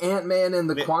sentence. What's Ant-Man and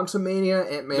the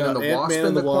Quantumania? Ant-Man and the Wasp Ant-Man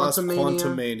and the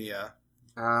Quantumania?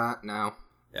 No.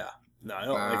 Yeah. No, I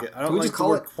don't like it. I don't Can we like just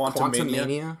call it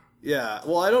Quantumania. Yeah,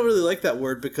 well, I don't really like that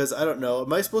word because, I don't know,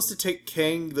 am I supposed to take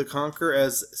Kang the Conqueror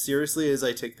as seriously as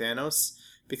I take Thanos?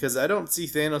 Because I don't see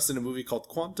Thanos in a movie called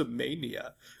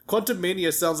Quantumania.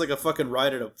 Quantumania sounds like a fucking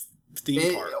ride at a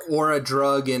theme park. Or a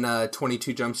drug in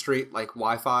 22 Jump Street, like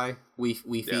Wi-Fi,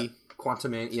 Wi-Fi, Yeah.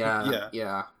 Quantumania.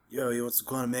 Yeah. Yo, you want some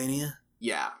Quantumania?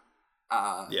 Yeah.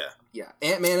 Yeah.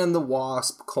 Ant-Man and the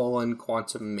Wasp,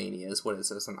 Quantumania is what it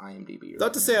says on IMDb.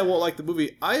 Not to say I won't like the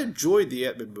movie. I enjoyed the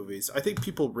Ant-Man movies. I think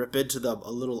people rip into them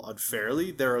a little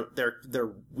unfairly.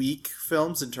 They're weak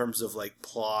films in terms of like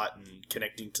plot and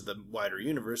connecting to the wider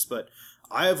universe, but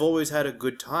I have always had a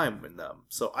good time in them.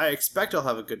 So I expect I'll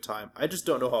have a good time. I just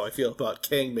don't know how I feel about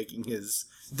Kang making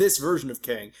this version of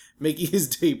Kang making his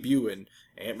debut in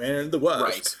Ant-Man and the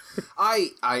Wasp. Right.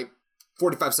 I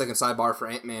 45-second sidebar for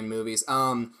Ant-Man movies.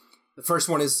 The first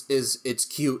one is it's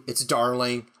cute, it's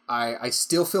darling. I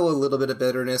still feel a little bit of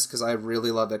bitterness because I really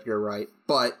love Edgar Wright,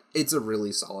 but it's a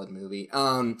really solid movie.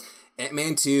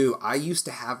 Ant-Man 2, I used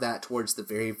to have that towards the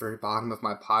very, very bottom of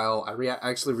my pile. I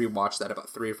actually rewatched that about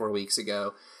 3 or 4 weeks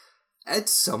ago.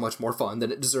 It's so much more fun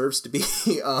than it deserves to be.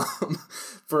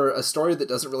 For a story that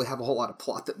doesn't really have a whole lot of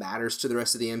plot that matters to the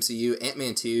rest of the MCU,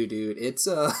 Ant-Man 2, dude, it's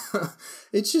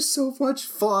it's just so much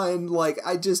fun. Like,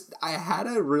 I had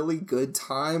a really good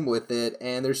time with it,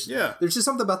 and there's just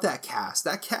something about that cast.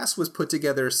 That cast was put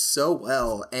together so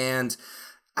well, and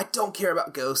I don't care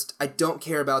about Ghost. I don't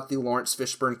care about the Lawrence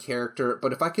Fishburne character,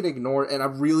 but if I could ignore, and I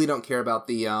really don't care about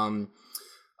the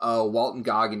Walton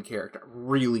Goggin character.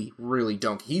 Really, really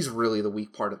don't. He's really the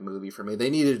weak part of the movie for me.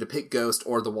 They needed to pick Ghost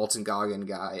or the Walton Goggin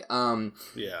guy. But,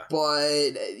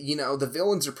 the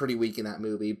villains are pretty weak in that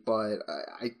movie, but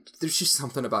there's just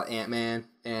something about Ant-Man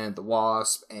and the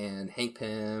Wasp and Hank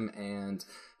Pym and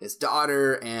his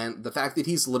daughter, and the fact that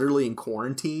he's literally in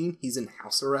quarantine. He's in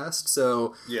house arrest.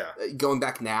 So going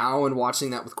back now and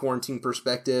watching that with quarantine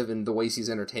perspective and the ways he's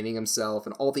entertaining himself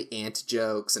and all the ant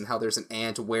jokes and how there's an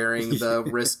ant wearing the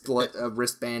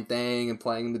wristband thing and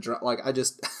playing the drum. Like,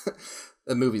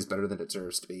 the movie's better than it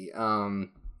deserves to be.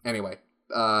 Anyway,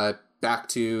 back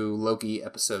to Loki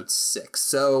episode 6.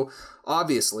 So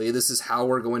obviously this is how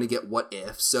we're going to get What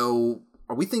If. So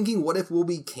are we thinking What If will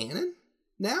be canon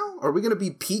now? Are we going to be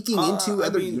peeking into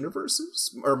other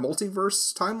universes or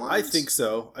multiverse timelines? I think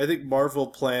so. I think Marvel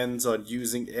plans on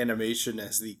using animation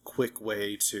as the quick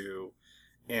way to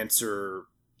answer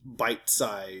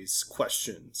bite-sized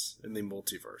questions in the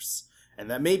multiverse. And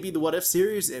that may be the What If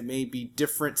series. It may be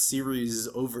different series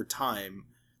over time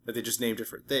that they just name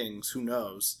different things. Who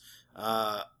knows?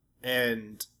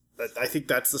 And I think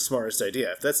that's the smartest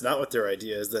idea. If that's not what their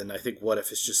idea is, then I think What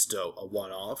If is just a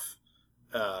one-off.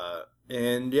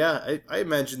 And I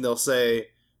imagine they'll say,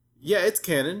 it's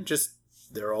canon, just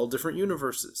they're all different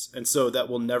universes. And so that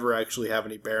will never actually have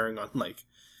any bearing on, like,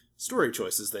 story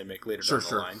choices they make later down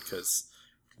the line, because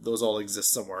those all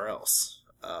exist somewhere else.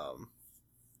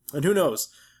 And who knows?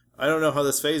 I don't know how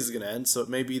this phase is going to end, so it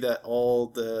may be that all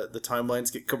the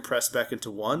timelines get compressed back into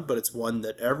one, but it's one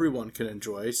that everyone can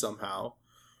enjoy somehow.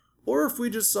 Or if we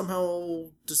just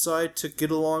somehow decide to get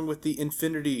along with the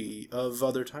infinity of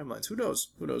other timelines. Who knows?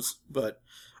 But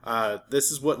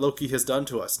this is what Loki has done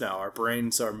to us now. Our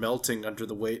brains are melting under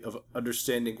the weight of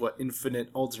understanding what infinite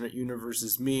alternate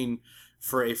universes mean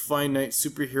for a finite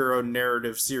superhero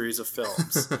narrative series of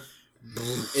films.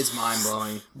 It's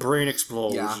mind-blowing. Brain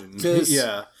explosion.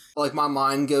 Yeah. Like, my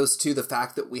mind goes to the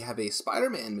fact that we have a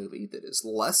Spider-Man movie that is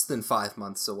less than 5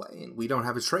 months away, and we don't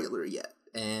have a trailer yet.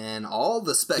 And all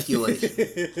the speculation.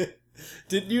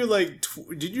 Did you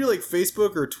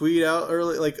Facebook or tweet out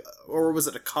early, or was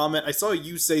it a comment? I saw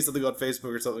you say something on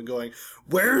Facebook or something going,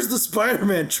 "Where's the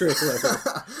Spider-Man trailer?"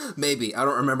 Maybe. I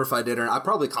don't remember if I did or not. I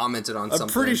probably commented on something.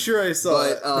 I'm pretty sure I saw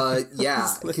it.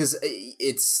 But, because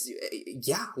it's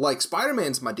Yeah, like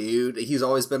Spider-Man's my dude. He's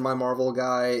always been my Marvel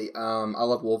guy. I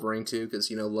love Wolverine too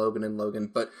because Logan and Logan.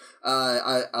 But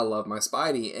I love my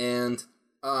Spidey, and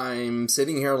I'm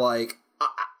sitting here like,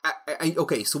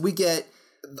 okay, so we get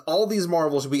all these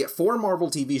Marvels. We get 4 Marvel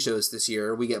TV shows this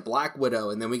year. We get Black Widow,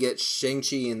 and then we get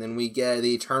Shang-Chi, and then we get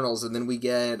the Eternals, and then we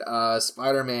get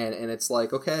Spider-Man, and it's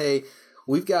like, okay,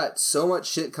 we've got so much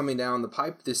shit coming down the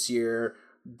pipe this year.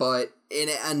 But in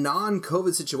a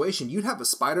non-COVID situation, you'd have a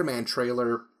Spider-Man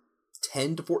trailer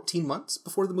 10 to 14 months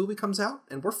before the movie comes out,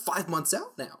 and we're 5 months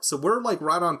out now. So we're like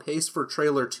right on pace for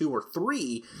trailer 2 or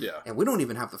 3, and we don't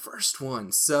even have the first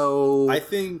one. So I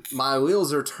think my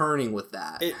wheels are turning with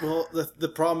that. The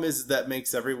problem is that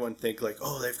makes everyone think like,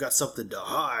 oh, they've got something to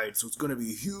hide, so it's going to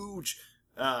be huge.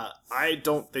 I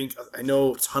don't think... I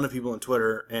know a ton of people on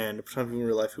Twitter and a ton of people in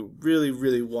real life who really,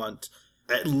 really want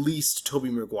at least Tobey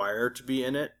Maguire to be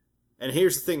in it. And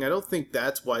here's the thing, I don't think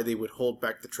that's why they would hold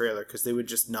back the trailer, because they would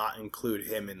just not include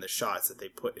him in the shots that they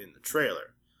put in the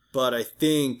trailer. But I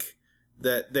think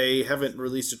that they haven't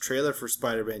released a trailer for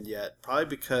Spider-Man yet, probably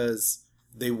because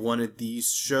they wanted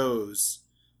these shows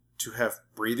to have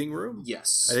breathing room.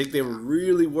 Yes. I think they were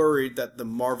really worried that the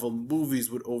Marvel movies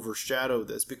would overshadow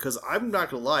this, because I'm not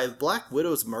gonna lie, Black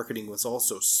Widow's marketing was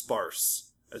also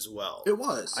sparse as well. It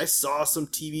was. I saw some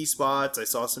TV spots, I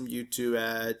saw some YouTube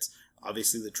ads,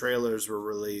 obviously the trailers were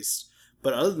released,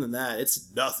 but other than that,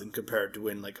 it's nothing compared to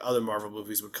when like other Marvel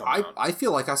movies would come out. I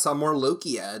feel like I saw more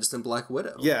Loki ads than Black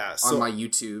Widow. Yeah, so on my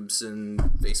YouTubes and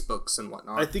Facebooks and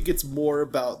whatnot. I think it's more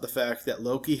about the fact that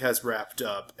Loki has wrapped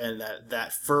up and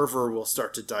that fervor will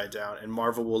start to die down, and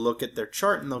Marvel will look at their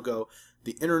chart and they'll go,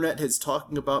 the internet is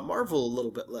talking about Marvel a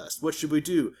little bit less. What should we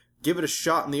do? Give it a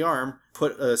shot in the arm,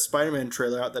 put a Spider-Man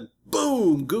trailer out, then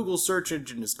boom! Google search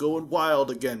engine is going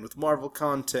wild again with Marvel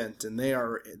content, and they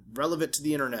are relevant to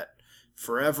the internet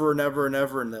forever and ever and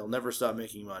ever, and they'll never stop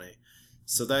making money.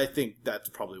 So I think that's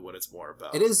probably what it's more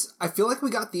about. It is. I feel like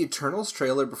we got the Eternals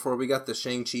trailer before we got the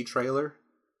Shang-Chi trailer.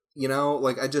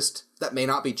 That may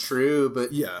not be true,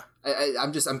 but yeah.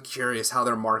 I'm curious how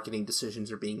their marketing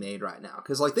decisions are being made right now,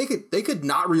 because like they could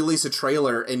not release a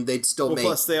trailer and they'd still make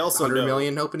plus they also 100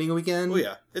 million opening weekend. Oh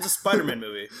yeah, it's a Spider-Man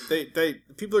movie. They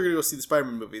people are gonna go see the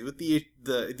Spider-Man movie with the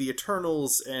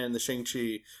Eternals and the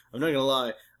Shang-Chi. I'm not gonna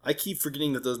lie, I keep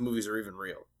forgetting that those movies are even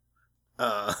real.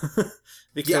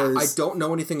 Because I don't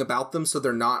know anything about them, so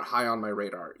they're not high on my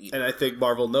radar either. And I think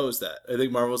Marvel knows that. I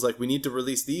think Marvel's like, we need to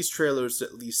release these trailers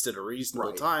at least at a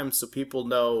reasonable time so people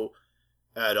know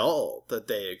at all that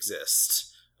they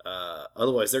exist.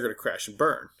 Otherwise, they're going to crash and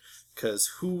burn. Because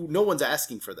no one's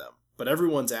asking for them. But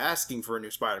everyone's asking for a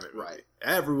new Spider-Man movie. Right.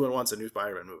 Everyone wants a new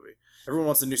Spider-Man movie. Everyone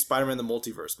wants a new Spider-Man the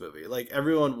Multiverse movie. Like,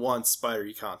 everyone wants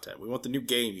Spider-Y content. We want the new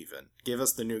game, even. Give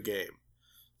us the new game.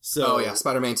 So,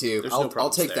 Spider-Man 2. I'll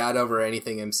take that over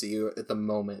anything MCU at the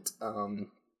moment.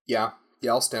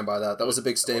 I'll stand by that. That was a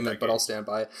big statement, but I'll stand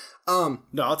by it. No,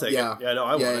 I'll take it. Yeah, no,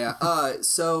 I want it. Yeah.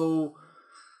 So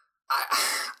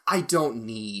I don't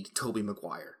need Tobey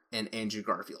Maguire and Andrew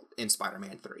Garfield in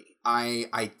Spider-Man 3.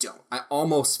 I don't. I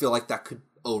almost feel like that could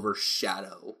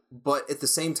overshadow. But at the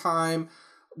same time,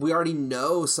 we already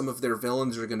know some of their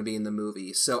villains are going to be in the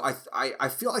movie. So I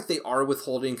feel like they are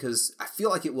withholding because I feel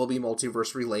like it will be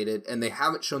multiverse related, and they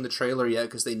haven't shown the trailer yet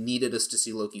because they needed us to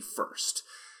see Loki first.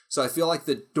 So I feel like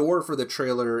the door for the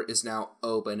trailer is now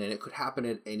open, and it could happen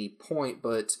at any point,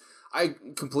 but I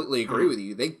completely agree with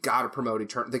you. They got to promote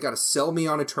Eternals. They got to sell me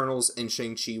on Eternals and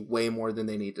Shang-Chi way more than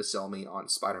they need to sell me on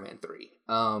Spider-Man 3.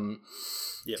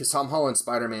 Because Tom Holland's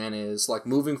Spider-Man is, like,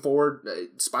 moving forward,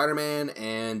 Spider-Man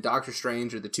and Doctor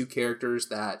Strange are the two characters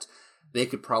that they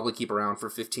could probably keep around for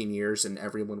 15 years and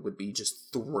everyone would be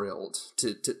just thrilled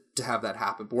to have that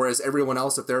happen. Whereas everyone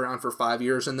else, if they're around for 5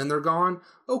 years and then they're gone,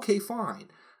 okay, fine.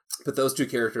 But those two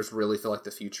characters really feel like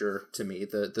the future to me,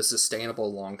 the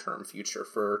sustainable long-term future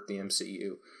for the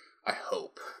MCU, I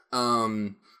hope.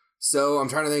 So I'm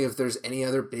trying to think if there's any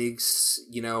other big,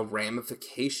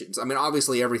 ramifications. I mean,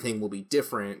 obviously everything will be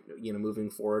different, moving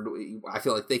forward. I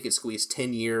feel like they could squeeze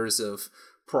 10 years of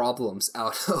problems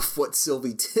out of what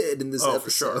Sylvie did in this episode. For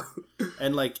sure.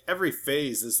 And, like, every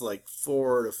phase is, like,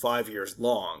 4 to 5 years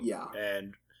long. Yeah.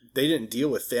 And they didn't deal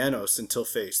with Thanos until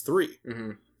phase 3.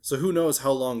 Mm-hmm. So who knows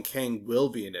how long Kang will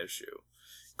be an issue.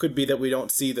 Could be that we don't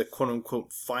see the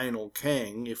quote-unquote final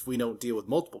Kang if we don't deal with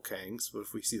multiple Kangs, but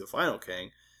if we see the final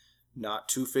Kang, not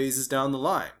 2 phases down the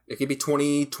line. It could be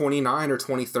 2029 or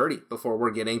 2030 before we're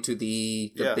getting to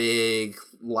the big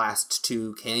last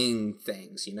 2 Kang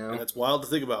things, And it's wild to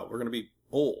think about. We're going to be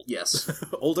old. Yes.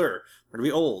 Older. We're going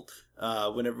to be old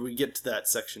whenever we get to that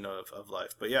section of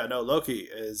life. But yeah, no, Loki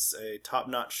is a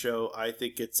top-notch show. I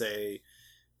think it's a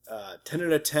 10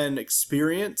 out of 10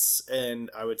 experience, and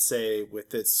I would say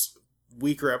with its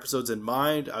weaker episodes in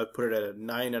mind, I would put it at a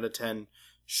 9 out of 10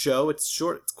 show. It's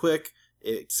short, it's quick,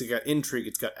 it's got intrigue,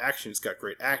 it's got action, it's got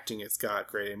great acting, it's got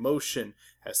great emotion,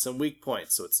 has some weak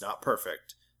points, so it's not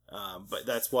perfect. But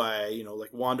that's why,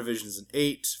 like WandaVision is an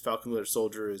 8, Falcon Winter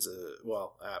Soldier is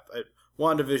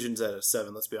WandaVision's at a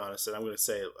 7, let's be honest, and I'm going to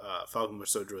say Falcon Winter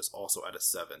Soldier is also at a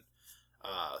 7.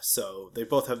 So they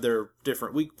both have their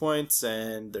different weak points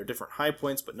and their different high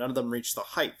points, but none of them reach the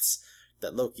heights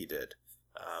that Loki did.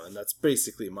 And that's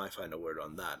basically my final word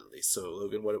on that, at least. So,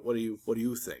 Logan, what do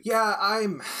you think? Yeah,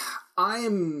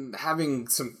 I'm having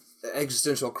some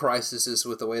existential crises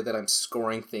with the way that I'm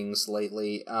scoring things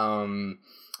lately.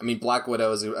 Black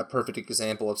Widow is a perfect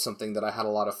example of something that I had a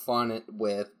lot of fun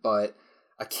with, but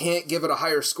I can't give it a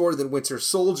higher score than Winter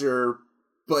Soldier.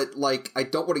 But, I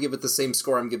don't want to give it the same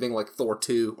score I'm giving, Thor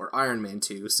 2 or Iron Man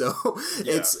 2. So,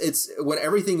 yeah. It's when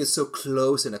everything is so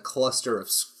close in a cluster of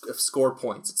score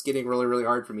points, it's getting really, really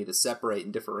hard for me to separate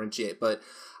and differentiate. But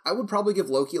I would probably give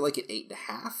Loki, an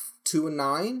 8.5 to a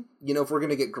 9. If we're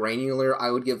going to get granular,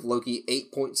 I would give Loki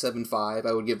 8.75.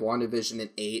 I would give WandaVision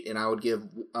an 8. And I would give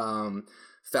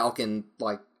Falcon,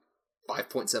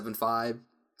 5.75,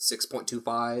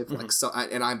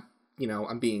 6.25.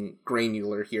 I'm being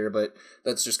granular here, but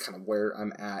that's just kind of where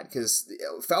I'm at, because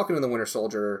Falcon and the Winter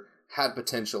Soldier had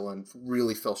potential and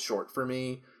really fell short for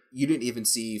me. You didn't even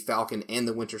see Falcon and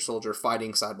the Winter Soldier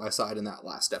fighting side by side in that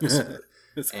last episode.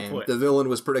 And the villain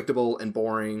was predictable and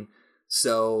boring.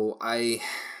 So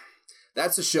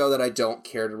that's a show that I don't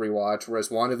care to rewatch, whereas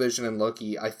WandaVision and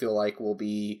Loki, I feel like will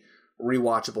be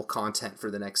rewatchable content for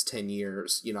the next 10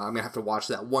 years. I'm going to have to watch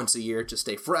that once a year to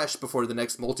stay fresh before the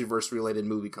next multiverse-related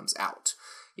movie comes out.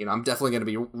 I'm definitely going to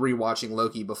be rewatching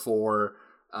Loki before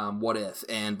What If,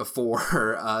 and before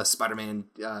Spider-Man,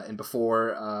 and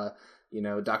before,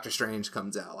 Doctor Strange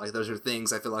comes out. Those are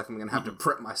things I feel like I'm going to have to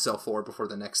prep myself for before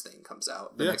the next thing comes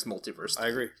out, the next multiverse thing. I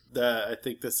agree. I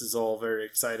think this is all very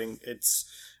exciting.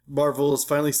 Marvel is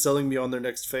finally selling me on their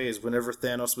next phase. Whenever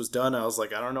Thanos was done, I was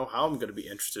like, I don't know how I'm going to be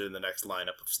interested in the next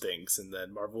lineup of things. And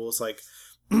then Marvel was like,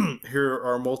 here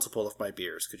are multiple of my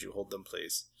beers. Could you hold them,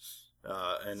 please?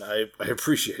 And I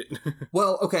appreciate it.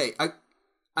 Well, okay.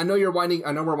 I know you're winding.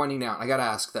 I know we're winding down. I got to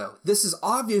ask, though. This is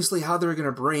obviously how they're going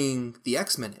to bring the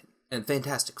X-Men in and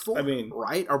Fantastic Four,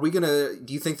 right?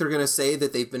 Do you think they're going to say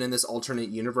that they've been in this alternate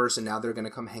universe and now they're going to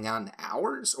come hang out in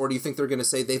ours? Or do you think they're going to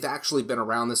say they've actually been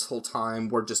around this whole time,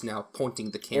 we're just now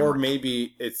pointing the camera? Or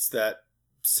maybe it's that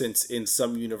since in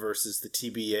some universes the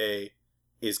TBA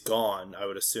is gone, I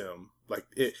would assume.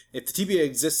 If the TBA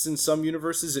exists in some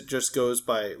universes, it just goes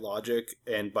by logic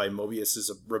and by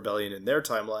Mobius's rebellion in their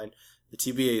timeline. The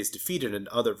TBA is defeated in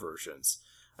other versions.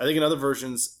 I think in other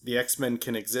versions, the X-Men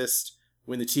can exist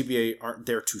when the TBA aren't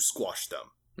there to squash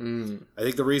them. I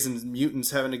think the reason mutants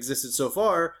haven't existed so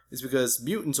far is because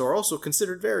mutants are also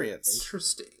considered variants.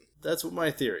 Interesting. That's what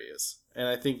my theory is. And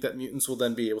I think that mutants will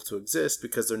then be able to exist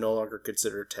because they're no longer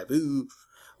considered taboo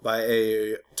by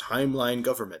a timeline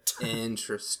government.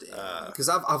 Interesting. Because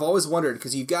I've always wondered,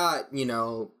 because you've got,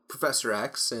 Professor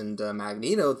X and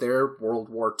Magneto, they're World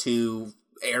War II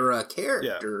era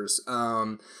characters.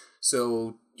 Yeah.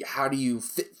 So how do you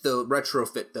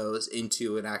retrofit those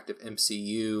into an active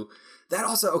MCU? That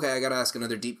also, okay, I gotta ask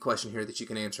another deep question here that you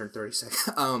can answer in 30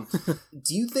 seconds.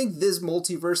 Do you think this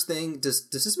multiverse thing, does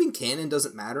this mean canon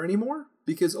doesn't matter anymore?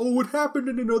 Because, it happened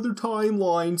in another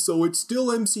timeline, so it's still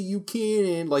MCU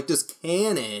canon. Does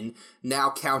canon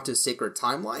now count as sacred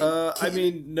timeline?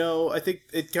 No, I think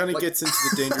it kind of gets into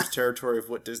the dangerous territory of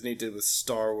what Disney did with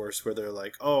Star Wars, where they're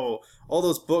like, all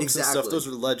those books and stuff, those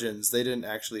are legends. They didn't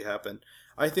actually happen.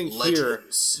 I think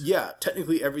legends. Here,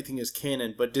 technically everything is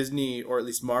canon, but Disney, or at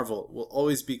least Marvel, will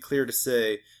always be clear to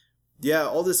say,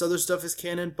 all this other stuff is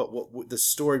canon, but what the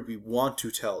story we want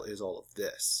to tell is all of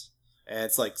this. And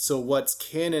it's so what's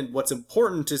canon, what's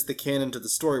important is the canon to the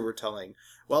story we're telling.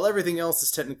 While everything else is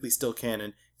technically still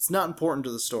canon, it's not important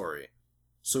to the story.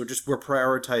 So we're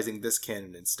prioritizing this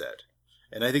canon instead.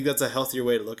 And I think that's a healthier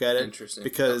way to look at it. Interesting.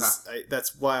 Because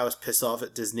that's why I was pissed off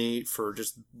at Disney for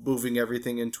just moving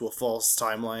everything into a false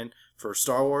timeline for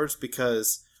Star Wars,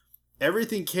 because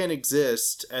everything can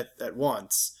exist at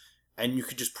once, and you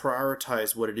could just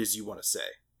prioritize what it is you want to say.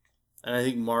 And I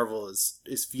think Marvel is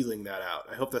feeling that out.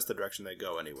 I hope that's the direction they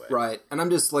go anyway. Right. And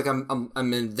I'm just I'm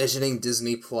envisioning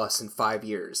Disney Plus in 5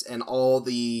 years, and all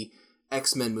the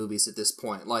X-Men movies at this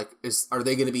point? Like, are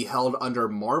they going to be held under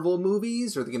Marvel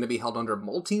movies? Are they going to be held under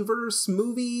multiverse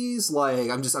movies? Like,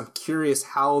 I'm curious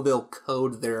how they'll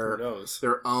code their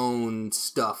own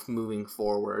stuff moving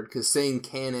forward. Because saying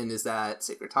canon, is that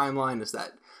Sacred Timeline? Is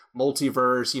that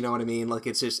multiverse? You know what I mean? Like,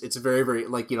 it's very, very,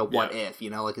 like, what if?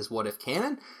 Like, is what if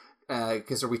canon?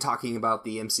 Because are we talking about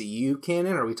the MCU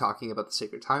canon? Are we talking about the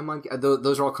Sacred Timeline?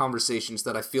 Those are all conversations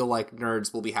that I feel like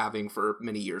nerds will be having for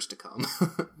many years to come.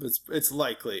 It's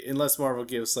likely, unless Marvel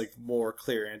gives like more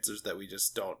clear answers that we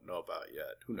just don't know about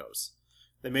yet. Who knows?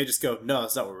 They may just go, no,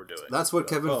 that's not what we're doing. That's what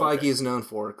Kevin Feige is known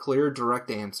for: clear,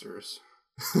 direct answers.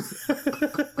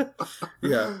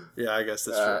 yeah, I guess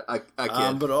that's true. I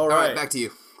kid. But all right, back to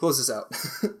you. Close this out.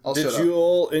 Did you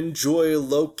all enjoy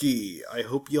Loki? I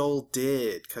hope y'all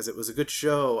did, because it was a good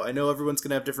show. I know everyone's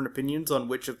going to have different opinions on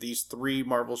which of these 3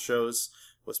 Marvel shows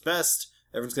was best.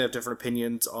 Everyone's going to have different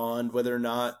opinions on whether or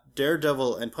not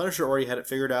Daredevil and Punisher already had it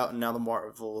figured out, and now the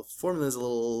Marvel formula is a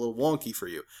little wonky for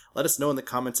you. Let us know in the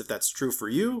comments if that's true for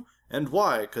you, and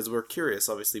why, because we're curious.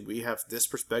 Obviously, we have this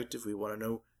perspective. We want to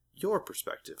know your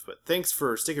perspective. But thanks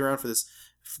for sticking around for this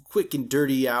quick and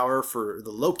dirty hour, for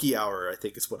the Loki hour, I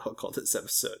think is what I'll call this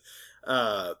episode,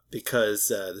 because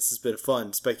this has been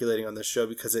fun speculating on this show,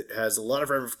 because it has a lot of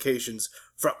ramifications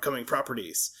for upcoming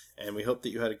properties, and we hope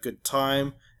that you had a good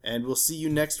time, and we'll see you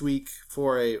next week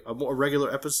for a more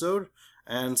regular episode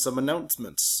and some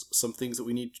announcements, some things that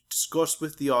we need to discuss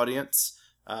with the audience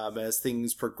as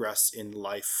things progress in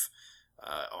life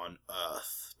on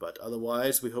Earth. But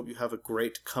otherwise, we hope you have a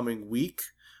great coming week.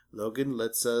 Logan,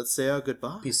 let's say our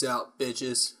goodbye. Peace out,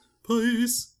 bitches.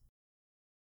 Peace.